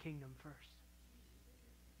put your kingdom first.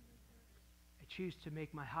 I choose to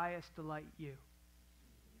make my highest delight you.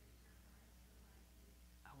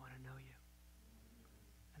 I want to know you.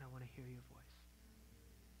 And I want to hear your voice.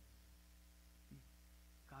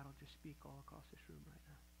 God will just speak all across this room right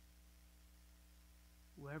now.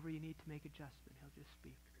 Wherever you need to make adjustment, he'll just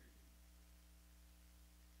speak.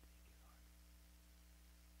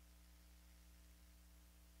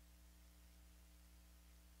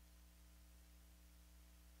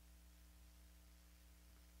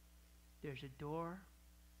 There's a door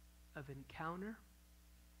of encounter,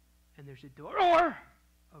 and there's a door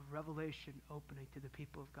of revelation opening to the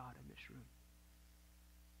people of God in this room.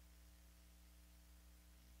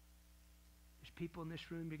 There's people in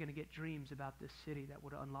this room, you're going to get dreams about this city that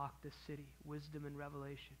would unlock this city, wisdom and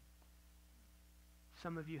revelation.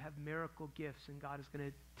 Some of you have miracle gifts, and God is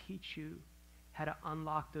going to teach you how to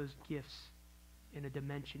unlock those gifts in a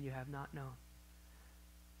dimension you have not known.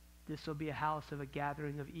 This will be a house of a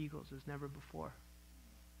gathering of eagles as never before.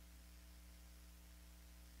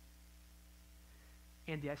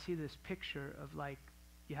 Andy, I see this picture of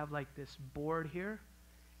you have this board here,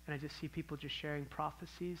 and I just see people just sharing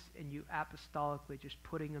prophecies, and you apostolically just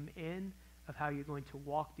putting them in of how you're going to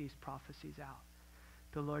walk these prophecies out.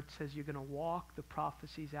 The Lord says you're going to walk the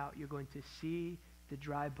prophecies out. You're going to see the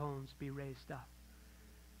dry bones be raised up.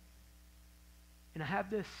 And I have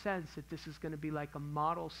this sense that this is going to be like a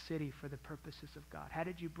model city for the purposes of God. How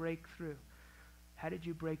did you break through? How did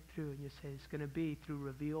you break through? And you say it's going to be through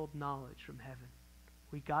revealed knowledge from heaven.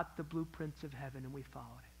 We got the blueprints of heaven and we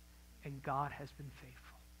followed it. And God has been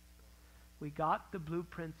faithful. We got the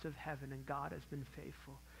blueprints of heaven and God has been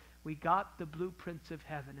faithful. We got the blueprints of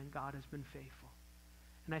heaven and God has been faithful.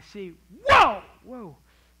 And I see, whoa,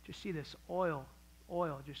 just see this oil,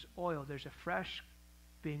 just oil. There's a fresh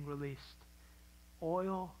being released.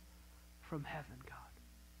 Oil from heaven, God.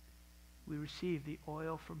 we receive the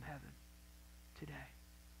oil from heaven today.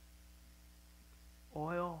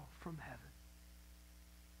 Oil from heaven.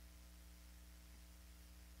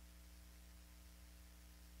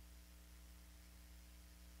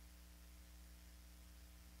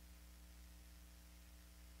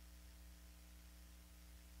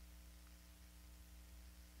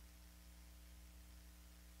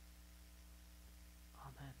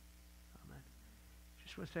 Amen. Amen.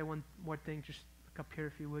 Just want to say one more thing. Just look up here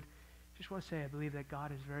if you would. Just want to say I believe that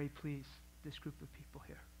God is very pleased with this group of people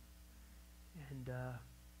here. And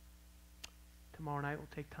tomorrow night we'll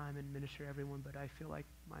take time and minister to everyone, but I feel like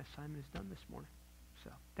my assignment is done this morning.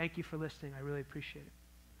 So thank you for listening. I really appreciate it.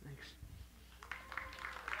 Thanks.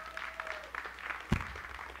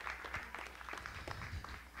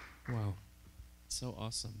 Wow. So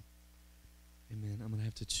awesome. Amen. I'm going to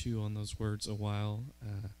have to chew on those words a while.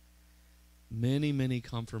 Many, many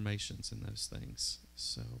confirmations in those things.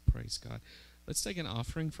 So praise God. Let's take an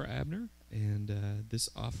offering for Abner, and this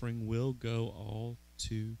offering will go all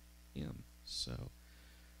to him. So,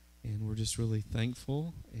 and we're just really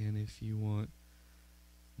thankful. And if you want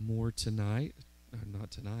more tonight, or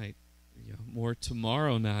not tonight, more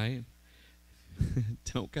tomorrow night,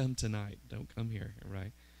 don't come tonight. Don't come here,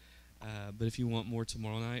 right? But if you want more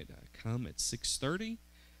tomorrow night, come at 6:30.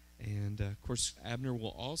 And, of course, Abner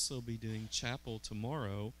will also be doing chapel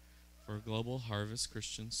tomorrow for Global Harvest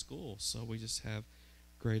Christian School. So we just have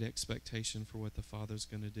great expectation for what the Father's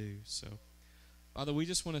going to do. So, Father, we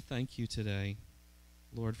just want to thank you today,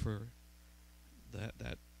 Lord, for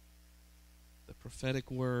the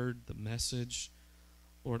prophetic word, the message,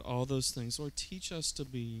 Lord, all those things. Lord, teach us to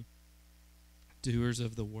be doers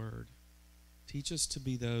of the word. Teach us to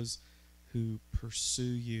be those who pursue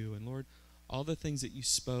you. And, Lord, all the things that you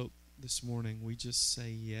spoke this morning, we just say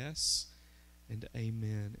yes and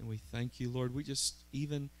amen. And we thank you, Lord. We just,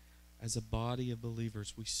 even as a body of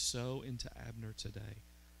believers, we sow into Abner today,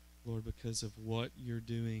 Lord, because of what you're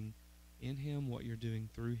doing in him, what you're doing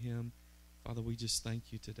through him. Father, we just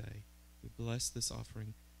thank you today. We bless this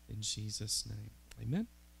offering in Jesus' name. Amen.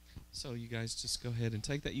 So you guys just go ahead and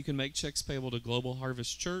take that. You can make checks payable to Global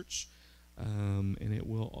Harvest Church, and it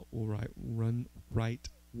will write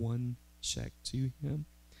one check to him.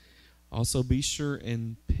 Also, be sure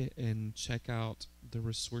and check out the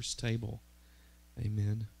resource table.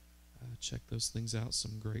 Amen. Check those things out.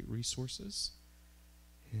 Some great resources.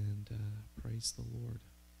 And praise the Lord.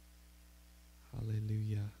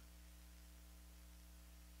 Hallelujah.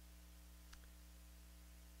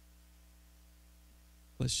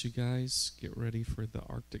 Bless you guys. Get ready for the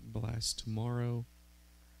Arctic blast tomorrow.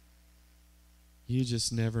 You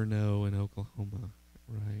just never know in Oklahoma,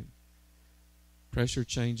 right? Pressure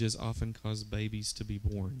changes often cause babies to be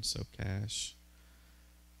born. So, Cash,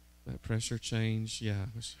 that pressure change, yeah.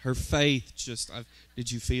 Her faith just,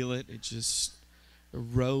 did you feel it? It just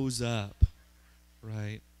rose up,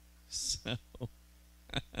 right? So,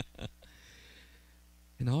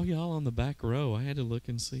 and all y'all on the back row, I had to look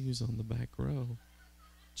and see who's on the back row.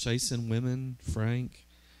 Chasing women, Frank,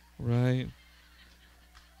 right?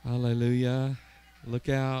 Hallelujah. Look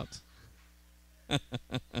out.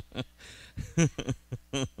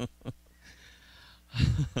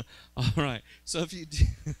 All right. So if you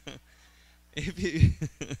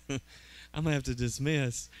I'm gonna have to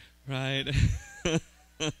dismiss, right?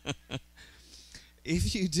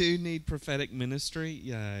 If you do need prophetic ministry,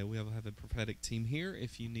 yeah, we'll have a prophetic team here.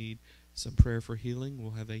 If you need some prayer for healing,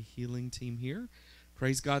 we'll have a healing team here.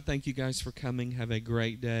 Praise God. Thank you guys for coming. Have a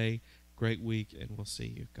great day, great week, and we'll see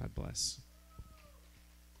you. God bless.